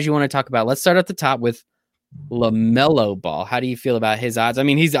couple guys you want to talk about. Let's start at the top with LaMelo Ball. How do you feel about his odds? I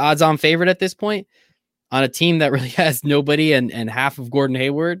mean, he's the odds-on favorite at this point on a team that really has nobody and half of Gordon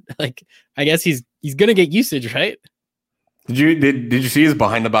Hayward. Like, I guess he's gonna get usage, right? Did you see his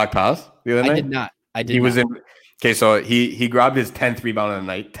behind the back pass the other night? I did not. He was in. Okay, so he grabbed his 10th rebound of the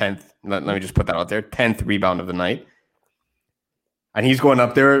night. 10th. Let me just put that out there. 10th rebound of the night, and he's going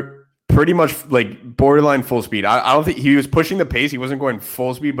up there pretty much like borderline full speed. I don't think he was pushing the pace. He wasn't going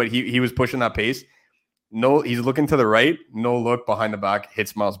full speed, but he was pushing that pace. No, he's looking to the right. No look behind the back.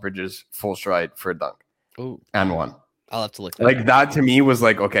 Hits Miles Bridges full stride for a dunk. Ooh. And one. I'll have to look. Like that to me was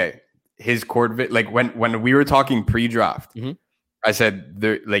like, okay, his court like when we were talking pre-draft, I said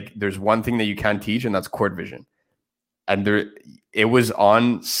there's one thing that you can't teach, and that's court vision. And it was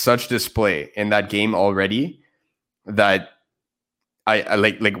on such display in that game already that I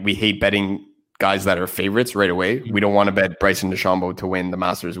like we hate betting guys that are favorites right away. We don't want to bet Bryson DeChambeau to win the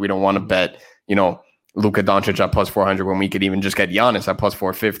Masters. We don't want to bet, Luka Doncic at plus 400 when we could even just get Giannis at plus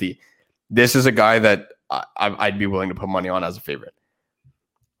 450. This is a guy that I'd be willing to put money on as a favorite.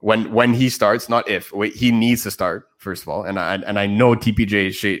 When he starts, not if, he needs to start, first of all. And I know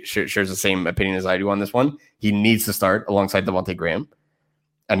TPJ shares the same opinion as I do on this one. He needs to start alongside Devontae Graham.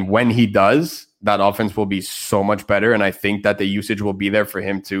 And when he does, that offense will be so much better. And I think that the usage will be there for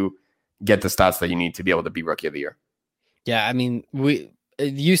him to get the stats that you need to be able to be Rookie of the Year. Yeah, I mean,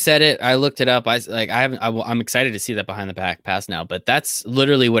 you said it. I looked it up. I'm excited to see that behind the back pass now. But that's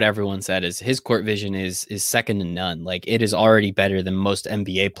literally what everyone said: is his court vision is second to none. Like, it is already better than most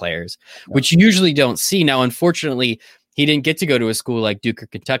NBA players, which you usually don't see. Now, unfortunately, he didn't get to go to a school like Duke or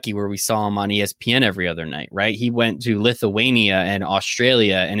Kentucky where we saw him on ESPN every other night, right? He went to Lithuania and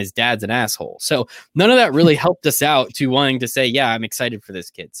Australia, and his dad's an asshole. So none of that really helped us out to wanting to say, yeah, I'm excited for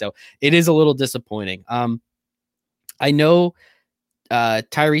this kid. So it is a little disappointing. I know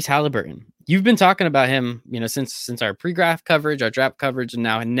Tyrese Halliburton. You've been talking about him, since our pre-draft coverage, our draft coverage, and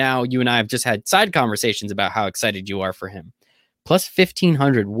now you and I have just had side conversations about how excited you are for him. Plus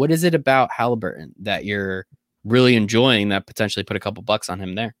 1,500. What is it about Halliburton that you're really enjoying that potentially put a couple bucks on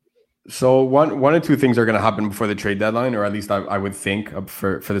him there? So one or two things are going to happen before the trade deadline, or at least I would think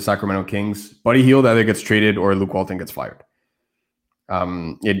for the Sacramento Kings. Buddy Hield either gets traded or Luke Walton gets fired.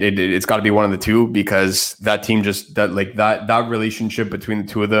 It's got to be one of the two, because that team that relationship between the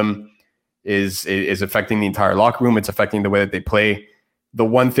two of them is affecting the entire locker room. It's affecting the way that they play. the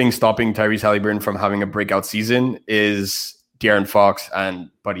one thing stopping Tyrese Halliburton from having a breakout season is De'Aaron Fox and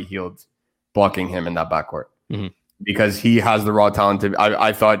Buddy Hield blocking him in that backcourt. Mm-hmm. Because he has the raw talent.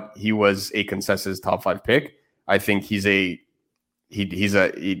 I thought he was a consensus top 5 pick. I think he's a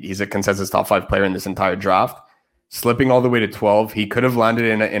consensus top 5 player in this entire draft. Slipping all the way to 12, he could have landed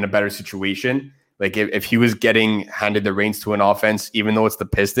in a better situation. Like if he was getting handed the reins to an offense, even though it's the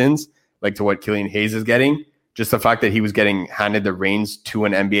Pistons, like to what Killian Hayes is getting, just the fact that he was getting handed the reins to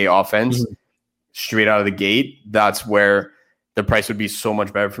an NBA offense straight out of the gate, that's where the price would be so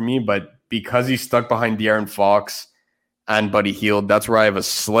much better for me. But because he's stuck behind De'Aaron Fox and Buddy Hield, that's where I have a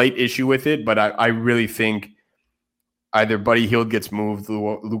slight issue with it. But I really think either Buddy Hield gets moved,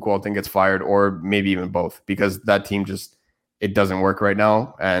 Luke Walton gets fired, or maybe even both, because that team just, it doesn't work right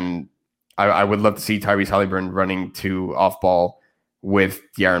now. And I would love to see Tyrese Halliburton running to off ball with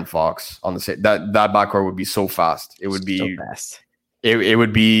De'Aaron Fox on the set. That backcourt would be so fast. It would be so fast. It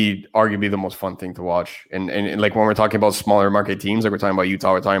would be arguably the most fun thing to watch. And like when we're talking about smaller market teams, like we're talking about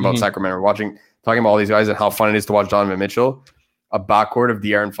Utah, we're talking about Sacramento, talking about all these guys and how fun it is to watch Donovan Mitchell, a backcourt of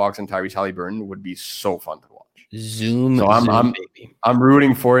De'Aaron Fox and Tyrese Halliburton would be so fun to watch. So I'm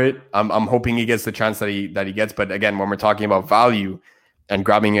rooting for it. I'm hoping he gets the chance that he gets. But again, when we're talking about value and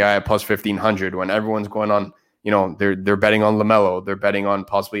grabbing a guy at plus 1,500, when everyone's going on, they're betting on LaMelo, they're betting on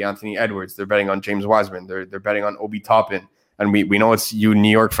possibly Anthony Edwards, they're betting on James Wiseman, they're betting on Obi Toppin. And we know it's you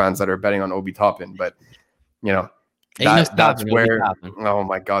New York fans that are betting on Obi Toppin, but that's where, oh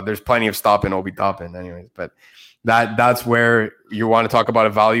my God, there's plenty of stop in Obi Toppin anyways. But that's where you want to talk about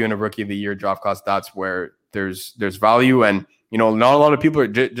a value in a rookie of the year draft class. That's where there's value. And, not a lot of people are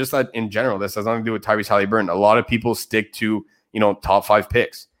just that in general. This has nothing to do with Tyrese Halliburton. A lot of people stick to, top 5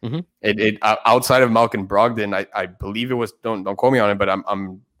 picks. It outside of Malcolm Brogdon, I believe it was, don't quote me on it, but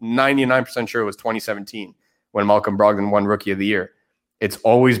I'm 99% sure it was 2017 when Malcolm Brogdon won Rookie of the Year. It's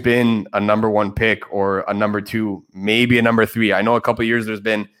always been a number 1 pick or a number 2, maybe a number 3. I know a couple of years there's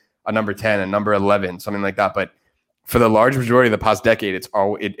been a number 10, a number 11, something like that. But for the large majority of the past decade, it's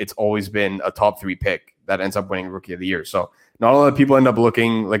always been a top 3 pick that ends up winning Rookie of the Year. So not a lot of people end up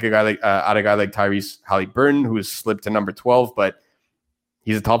looking like at a guy like Tyrese Halliburton, who has slipped to number 12, but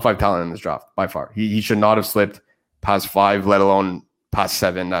he's a top 5 talent in this draft by far. He should not have slipped past 5, let alone past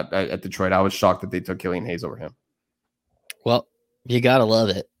 7 at Detroit. I was shocked that they took Killian Hayes over him. Well, you gotta love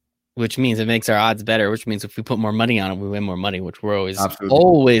it, which means it makes our odds better, which means if we put more money on it, we win more money, which we're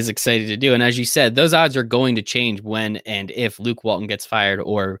always excited to do. And as you said, those odds are going to change when and if Luke Walton gets fired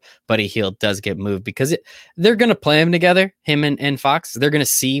or Buddy Hield does get moved, because they're going to play them together, him and Fox. They're going to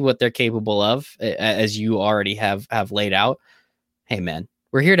see what they're capable of, as you already have laid out. Hey, man,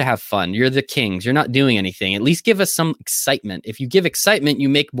 we're here to have fun. You're the Kings. You're not doing anything. At least give us some excitement. If you give excitement, you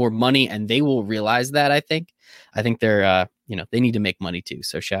make more money, and they will realize that. I think they're they need to make money too.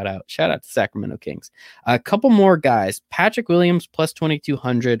 So shout out to Sacramento Kings. A couple more guys: Patrick Williams plus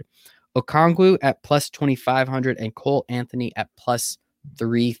 2,200, Okongwu at plus 2,500, and Cole Anthony at plus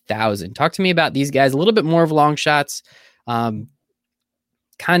 3,000. Talk to me about these guys. A little bit more of long shots.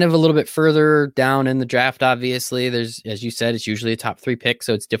 Kind of a little bit further down in the draft, obviously. There's, as you said, it's usually a top 3 pick,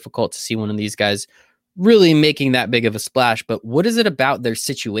 so it's difficult to see one of these guys really making that big of a splash. But what is it about their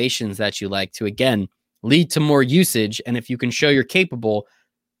situations that you like to, again, lead to more usage? And if you can show you're capable,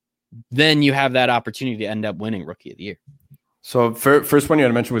 then you have that opportunity to end up winning Rookie of the Year. So first one you had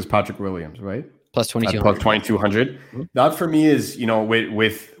to mention was Patrick Williams, right? Plus 2,200. Plus 2,200. Mm-hmm. That for me is,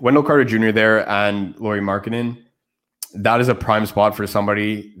 with Wendell Carter Jr. there and Lauri Markkanen, that is a prime spot for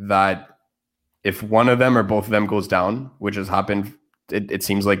somebody that if one of them or both of them goes down, which has happened, it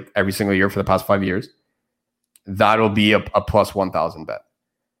seems like every single year for the past 5 years, that'll be a plus 1,000 bet.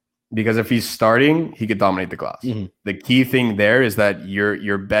 Because if he's starting, he could dominate the glass. Mm-hmm. The key thing there is that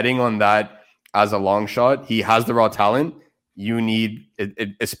you're betting on that as a long shot. He has the raw talent. You need,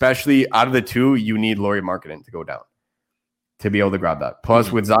 especially out of the two, you need Lauri Markkanen to go down to be able to grab that.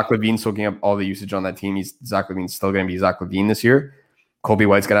 Plus, with Zach LaVine soaking up all the usage on that team, Zach LaVine's still going to be Zach LaVine this year. Kobe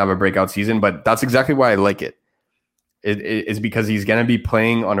White's going to have a breakout season, but that's exactly why I like it. It's because he's going to be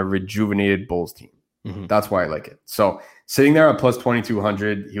playing on a rejuvenated Bulls team. Mm-hmm. That's why I like it. So sitting there at plus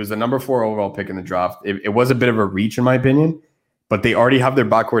 2,200, he was the number 4 overall pick in the draft. It was a bit of a reach, in my opinion, but they already have their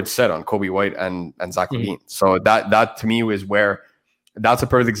backcourt set on Kobe White and Zach LaVine. So that to me is where that's a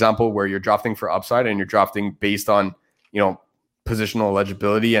perfect example where you're drafting for upside and you're drafting based on, positional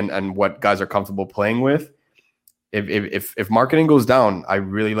eligibility and what guys are comfortable playing with. If Markkanen goes down, I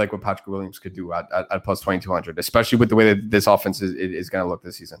really like what Patrick Williams could do at plus 2,200, especially with the way that this offense is going to look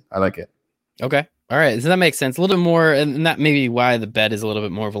this season. I like it. Okay. All right. So that makes sense. A little bit more, and that may be why the bet is a little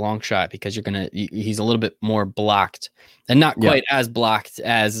bit more of a long shot, because he's a little bit more blocked, and not quite as blocked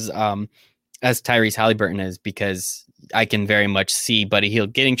as Tyrese Halliburton is, because I can very much see Buddy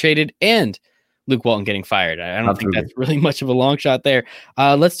Hield getting traded and Luke Walton getting fired. I don't think that's really much of a long shot there.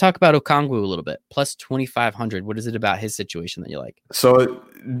 Let's talk about Okongwu a little bit. Plus 2,500. What is it about his situation that you like? So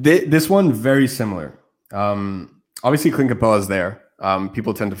this one, very similar. Obviously, Clint Capella is there.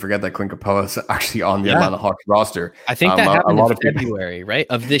 People tend to forget that Clint Capella is actually on the Atlanta Hawks roster. I think that happened in February, right,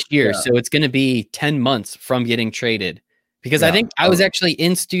 of this year. So it's going to be 10 months from getting traded. Because I think I was actually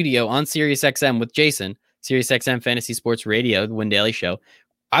in studio on SiriusXM with Jason, SiriusXM Fantasy Sports Radio, the Win Daily Show.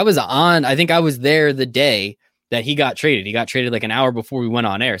 I think I was there the day that he got traded. He got traded like an hour before we went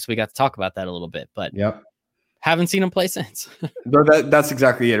on air. So we got to talk about that a little bit, but haven't seen him play since. No, that's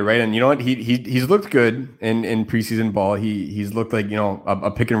exactly it, right? And you know what? He's looked good in preseason ball. He's looked like,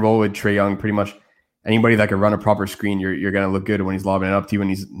 a pick and roll with Trae Young. Pretty much anybody that can run a proper screen, you're going to look good when he's lobbing it up to you and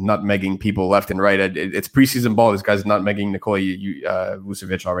he's nutmegging people left and right. It's preseason ball. This guy's nutmegging Nikola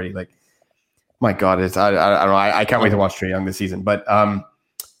Vucevic already. Like, my God, I don't know. I can't wait to watch Trae Young this season. But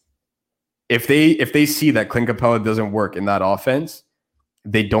if they see that Clint Capella doesn't work in that offense,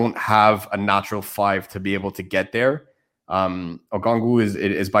 they don't have a natural five to be able to get there. Okongwu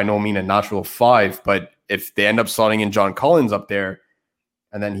is by no means a natural five, but if they end up slotting in John Collins up there,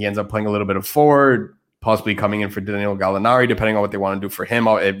 and then he ends up playing a little bit of forward, possibly coming in for Danilo Gallinari, depending on what they want to do for him,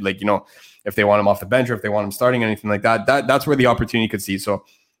 if they want him off the bench or if they want him starting, anything like that, that's where the opportunity could see. So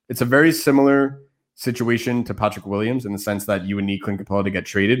it's a very similar situation to Patrick Williams in the sense that you would need Clint Capella to get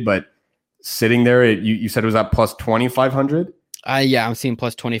traded, but sitting there, you said it was at plus 2,500. Yeah, I'm seeing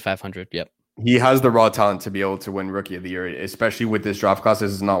plus 2,500. Yep. He has the raw talent to be able to win Rookie of the Year, especially with this draft class.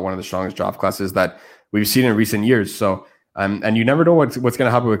 This is not one of the strongest draft classes that we've seen in recent years. So, and you never know what's going to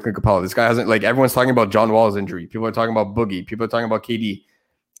happen with Clint Capella. This guy hasn't, like, everyone's talking about John Wall's injury. People are talking about Boogie. People are talking about KD.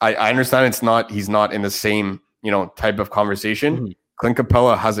 I understand he's not in the same, type of conversation. Mm-hmm. Clint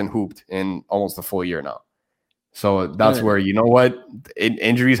Capella hasn't hooped in almost a full year now. So that's where,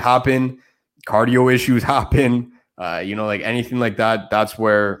 injuries happen, cardio issues happen. Like anything like that, that's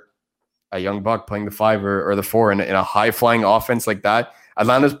where a young buck playing the 5 or the 4 in a high-flying offense like that,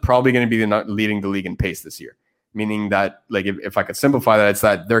 Atlanta's probably going to be leading the league in pace this year. Meaning that, like, if I could simplify that, it's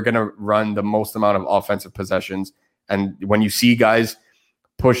that they're going to run the most amount of offensive possessions. And when you see guys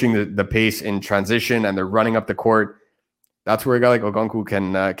pushing the pace in transition and they're running up the court, that's where a guy like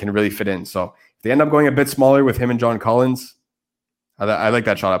Okongwu can really fit in. So if they end up going a bit smaller with him and John Collins, I like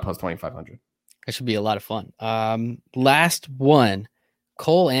that shot at plus 2,500. That should be a lot of fun. Last one,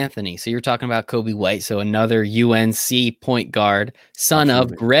 Cole Anthony. So you're talking about Kobe White. So another UNC point guard, son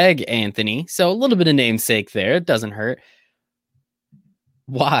Absolutely. Of Greg Anthony. So a little bit of namesake there. It doesn't hurt.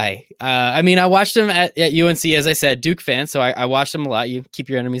 Why? I watched him at UNC, as I said, Duke fan. So I watched him a lot. You keep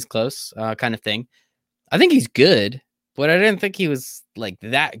your enemies close kind of thing. I think he's good, but I didn't think he was like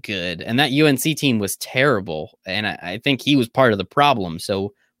that good. And that UNC team was terrible. And I think he was part of the problem.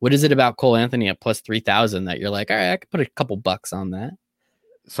 So what is it about Cole Anthony at plus 3,000 that you're like, all right, I could put a couple bucks on that?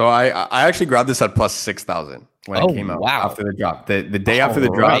 So I actually grabbed this at plus 6,000 when it came out after the draft. The day after the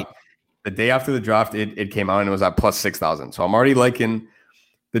draft, it came out and it was at plus 6,000. So I'm already liking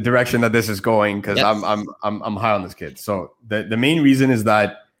the direction that this is going because I'm high on this kid. So the main reason is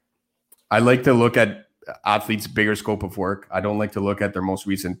that I like to look at athletes' bigger scope of work. I don't like to look at their most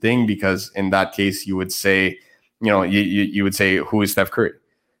recent thing because in that case you would say, you would say, who is Steph Curry?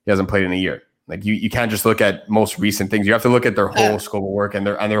 He hasn't played in a year. Like you can't just look at most recent things. You have to look at their whole scope of work and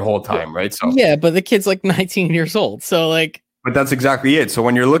their whole time, right? So but the kid's like 19 years old. So but that's exactly it. So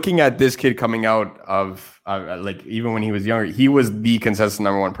when you're looking at this kid coming out of even when he was younger, he was the consensus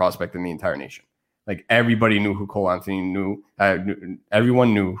number one prospect in the entire nation. Like everybody knew who Cole Anthony knew.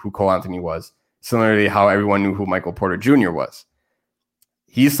 Everyone knew who Cole Anthony was. Similarly, how everyone knew who Michael Porter Jr. was.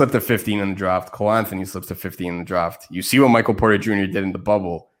 He slipped to 15 in the draft. Cole Anthony slips to 15 in the draft. You see what Michael Porter Jr. did in the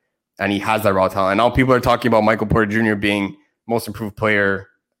bubble. And he has that raw talent. And now people are talking about Michael Porter Jr. being most improved player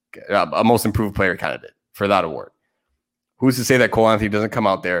candidate for that award. Who's to say that Cole Anthony doesn't come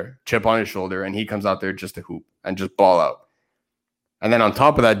out there, chip on his shoulder, and he comes out there just to hoop and just ball out? And then on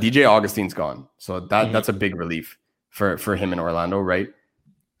top of that, DJ Augustine's gone. So that's a big relief for him in Orlando, right?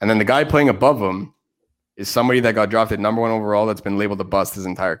 And then the guy playing above him is somebody that got drafted number 1 overall that's been labeled a bust his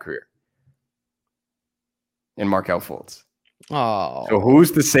entire career in Markelle Fultz. Oh, so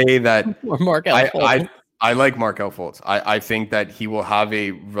who's to say that I like Markelle Fultz. I think that he will have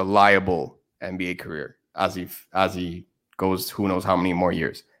a reliable NBA career as he goes who knows how many more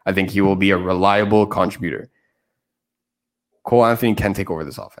years. I think he will be a reliable contributor. Cole Anthony can take over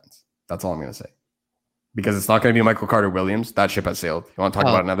this offense. That's all I'm going to say. Because it's not going to be Michael Carter Williams. That ship has sailed. You want to talk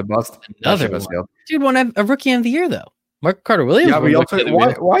about another bust? That ship has sailed. Dude won a rookie of the year, though. Mark Carter Williams. Yeah,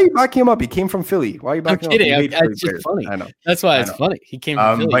 but why are you backing him up? He came from Philly. Why are you backing him up? It's just funny. I know. That's why it's funny. He came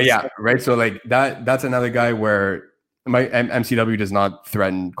from Philly. But yeah, right. So like that's another guy where my MCW does not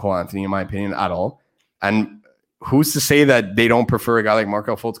threaten Cole Anthony, in my opinion, at all. And who's to say that they don't prefer a guy like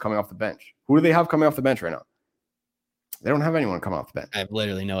Markelle Fultz coming off the bench? Who do they have coming off the bench right now? They don't have anyone coming off the bench. I have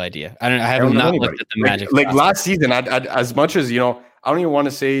literally no idea. I have not looked at the Magic. Like last season, as much as, you know, I don't even want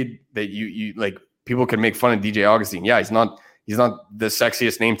to say that you like people can make fun of DJ Augustine. Yeah, he's not the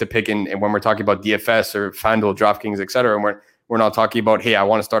sexiest name to pick in when we're talking about DFS or FanDuel, DraftKings, etc. And we're not talking about, hey, I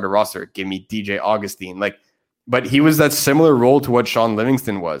want to start a roster. Give me DJ Augustine. Like, but he was that similar role to what Sean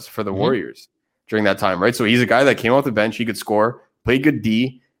Livingston was for the Warriors during that time, right? So he's a guy that came off the bench, he could score, played good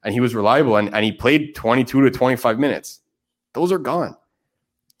D, and he was reliable, and he played 22 to 25 minutes. Those are gone.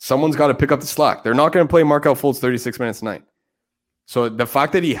 Someone's got to pick up the slack. They're not going to play Markelle Fultz 36 minutes a night. So the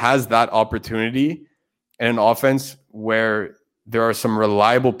fact that he has that opportunity in an offense where there are some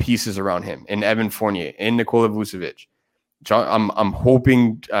reliable pieces around him in Evan Fournier, in Nikola Vucevic, I'm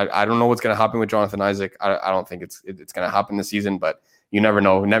hoping. I don't know what's going to happen with Jonathan Isaac. I don't think it's going to happen this season, but you never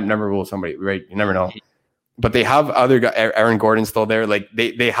know. Never rule somebody, right? You never know. But they have other guys. Aaron Gordon still there. Like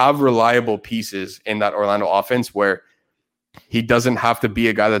they have reliable pieces in that Orlando offense where he doesn't have to be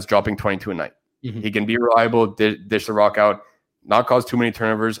a guy that's dropping 22 a night. He can be reliable, dish the rock out, not cause too many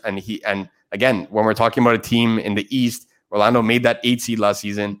turnovers. And again, when we're talking about a team in the East, Orlando made that 8 seed last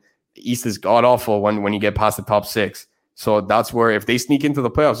season. The East is god awful when you get past the top 6. So that's where if they sneak into the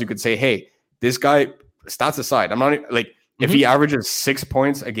playoffs, you could say, hey, this guy, stats aside, I'm not like, if he averages 6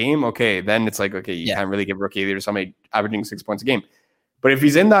 points a game, okay, then it's like, okay, you can't really give rookie either to somebody averaging 6 points a game. But if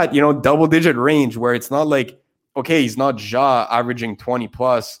he's in that, you know, double digit range where it's not like, okay, he's not Ja averaging 20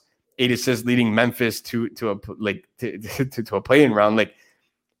 plus, 8 assists, leading Memphis to a play-in round. Like,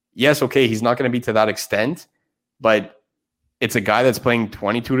 yes, okay, he's not going to be to that extent, but it's a guy that's playing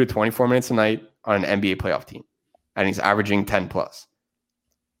 22 to 24 minutes a night on an NBA playoff team, and he's averaging 10 plus.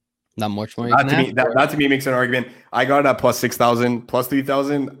 Not much more. That to me makes an argument. I got it at plus 6,000, plus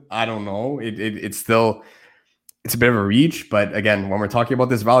 3,000. I don't know. It's still. It's a bit of a reach, but again, when we're talking about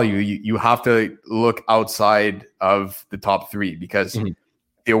this value, you have to look outside of the top 3 because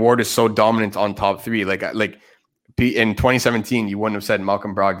the award is so dominant on top 3. Like in 2017, you wouldn't have said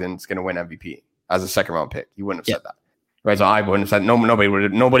Malcolm Brogdon's going to win MVP as a second round pick. You wouldn't have said that, right? So I wouldn't have said nobody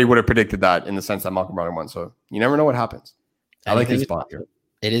would have predicted that in the sense that Malcolm Brogdon won. So you never know what happens. I like his spot here.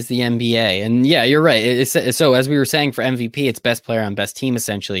 It is the NBA, and yeah, you're right. So as we were saying for MVP, it's best player on best team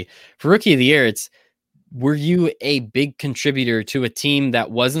essentially. For rookie of the year, it's were you a big contributor to a team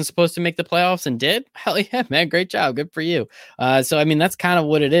that wasn't supposed to make the playoffs and did? Hell yeah, man. Great job. Good for you. So, I mean, that's kind of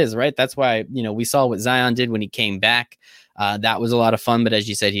what it is, right? That's why, you know, we saw what Zion did when he came back. That was a lot of fun. But as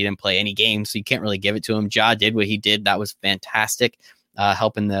you said, he didn't play any games, so you can't really give it to him. Ja did what he did. That was fantastic,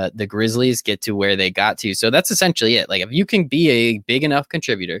 helping the Grizzlies get to where they got to. So that's essentially it. Like, if you can be a big enough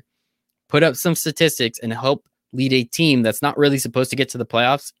contributor, put up some statistics and help lead a team that's not really supposed to get to the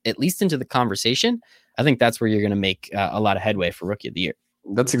playoffs, at least into the conversation, I think that's where you're going to make a lot of headway for rookie of the year.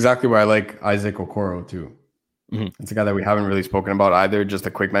 That's exactly why I like Isaac Okoro too. It's a guy that we haven't really spoken about either. Just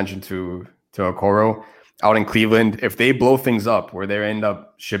a quick mention to Okoro out in Cleveland. If they blow things up where they end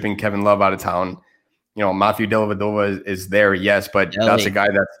up shipping Kevin Love out of town, you know, Matthew Dellavedova is there. Yes. But that's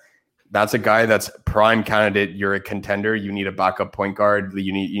a guy that's prime candidate. You're a contender. You need a backup point guard.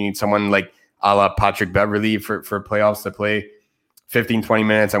 You need someone like a la Patrick Beverley for playoffs to play 15, 20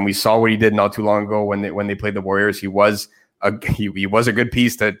 minutes. And we saw what he did not too long ago when they played the Warriors. He was a good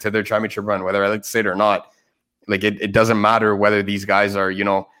piece to their championship run, whether I like to say it or not. Like it doesn't matter whether these guys are, you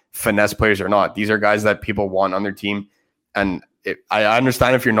know, finesse players or not. These are guys that people want on their team. And I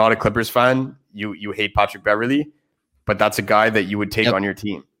understand if you're not a Clippers fan, you hate Patrick Beverley, but that's a guy that you would take on your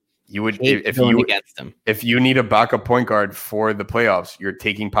team. You would if you need a backup point guard for the playoffs, you're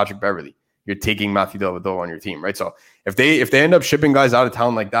taking Patrick Beverley. You're taking Matthew Dellavedova on your team, right? So if they end up shipping guys out of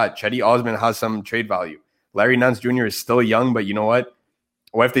town like that, Cedi Osman has some trade value. Larry Nance Jr. is still young, but you know what?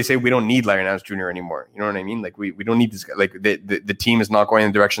 What if they say we don't need Larry Nance Jr. anymore? You know what I mean? Like we don't need this guy. Like the team is not going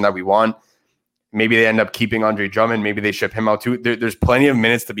in the direction that we want. Maybe they end up keeping Andre Drummond. Maybe they ship him out too. There's plenty of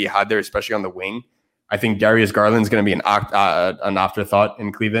minutes to be had there, especially on the wing. I think Darius Garland's going to be an afterthought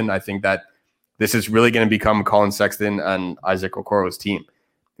in Cleveland. I think that this is really going to become Colin Sexton and Isaac Okoro's team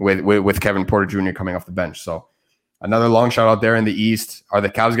with Kevin Porter Jr. coming off the bench. So another long shot out there in the East. Are the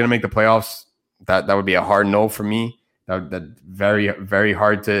Cavs going to make the playoffs? That would be a hard no for me. That very, very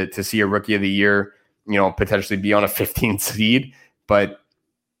hard to see a rookie of the year, you know, potentially be on a 15th seed. But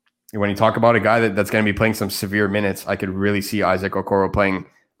when you talk about a guy that's going to be playing some severe minutes, I could really see Isaac Okoro playing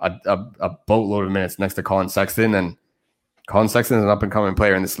a boatload of minutes next to Colin Sexton. And Colin Sexton is an up-and-coming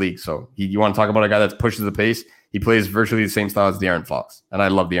player in this league. So you want to talk about a guy that pushes the pace? He plays virtually the same style as De'Aaron Fox. And I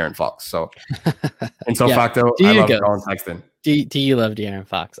love De'Aaron Fox. So in so facto, I love Colin Sexton. Do you love De'Aaron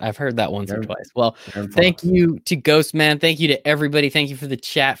Fox? I've heard that once or twice. Well, thank you to Ghostman. Thank you to everybody. Thank you for the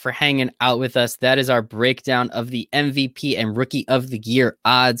chat, for hanging out with us. That is our breakdown of the MVP and Rookie of the Year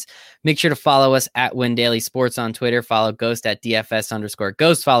odds. Make sure to follow us at Win Daily Sports on Twitter. Follow Ghost at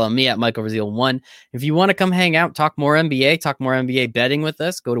DFS_Ghost. Follow me at Michael Raziel 1. If you want to come hang out, talk more NBA betting with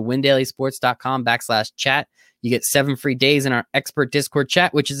us, go to windailysports.com/chat. You get 7 free days in our expert Discord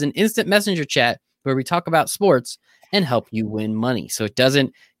chat, which is an instant messenger chat where we talk about sports and help you win money. So it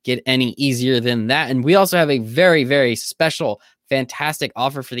doesn't get any easier than that. And we also have a very, very special, fantastic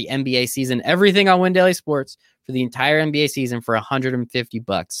offer for the NBA season. Everything on Win Daily Sports for the entire NBA season for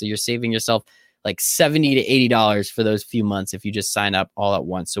 $150. So you're saving yourself like $70 to $80 for those few months if you just sign up all at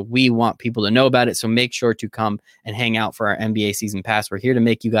once. So we want people to know about it. So make sure to come and hang out for our NBA season pass. We're here to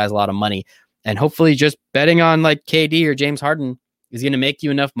make you guys a lot of money. And hopefully just betting on like KD or James Harden is going to make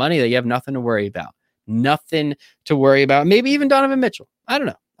you enough money that you have nothing to worry about. Nothing to worry about. Maybe even Donovan Mitchell. I don't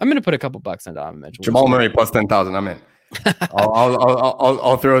know. I'm going to put a couple bucks on Donovan Mitchell. Jamal Murray plus 10,000. I'm in.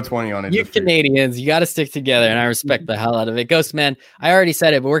 I'll throw a 20 on it. You Canadians, you got to stick together, and I respect the hell out of it. Ghostman, I already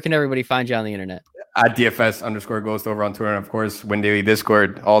said it, but where can everybody find you on the internet? At DFS_Ghost over on Twitter. And of course, Win Daily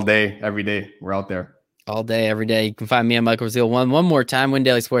Discord all day, every day. We're out there. All day, every day. You can find me at Michael Raziel 1. One more time,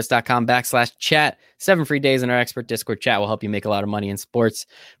 windailysports.com/chat. 7 free days in our expert Discord chat will help you make a lot of money in sports.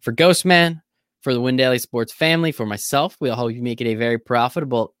 For Ghostman, for the Win Daily Sports family, for myself, we'll help you make it a very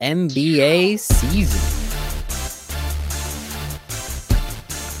profitable NBA season.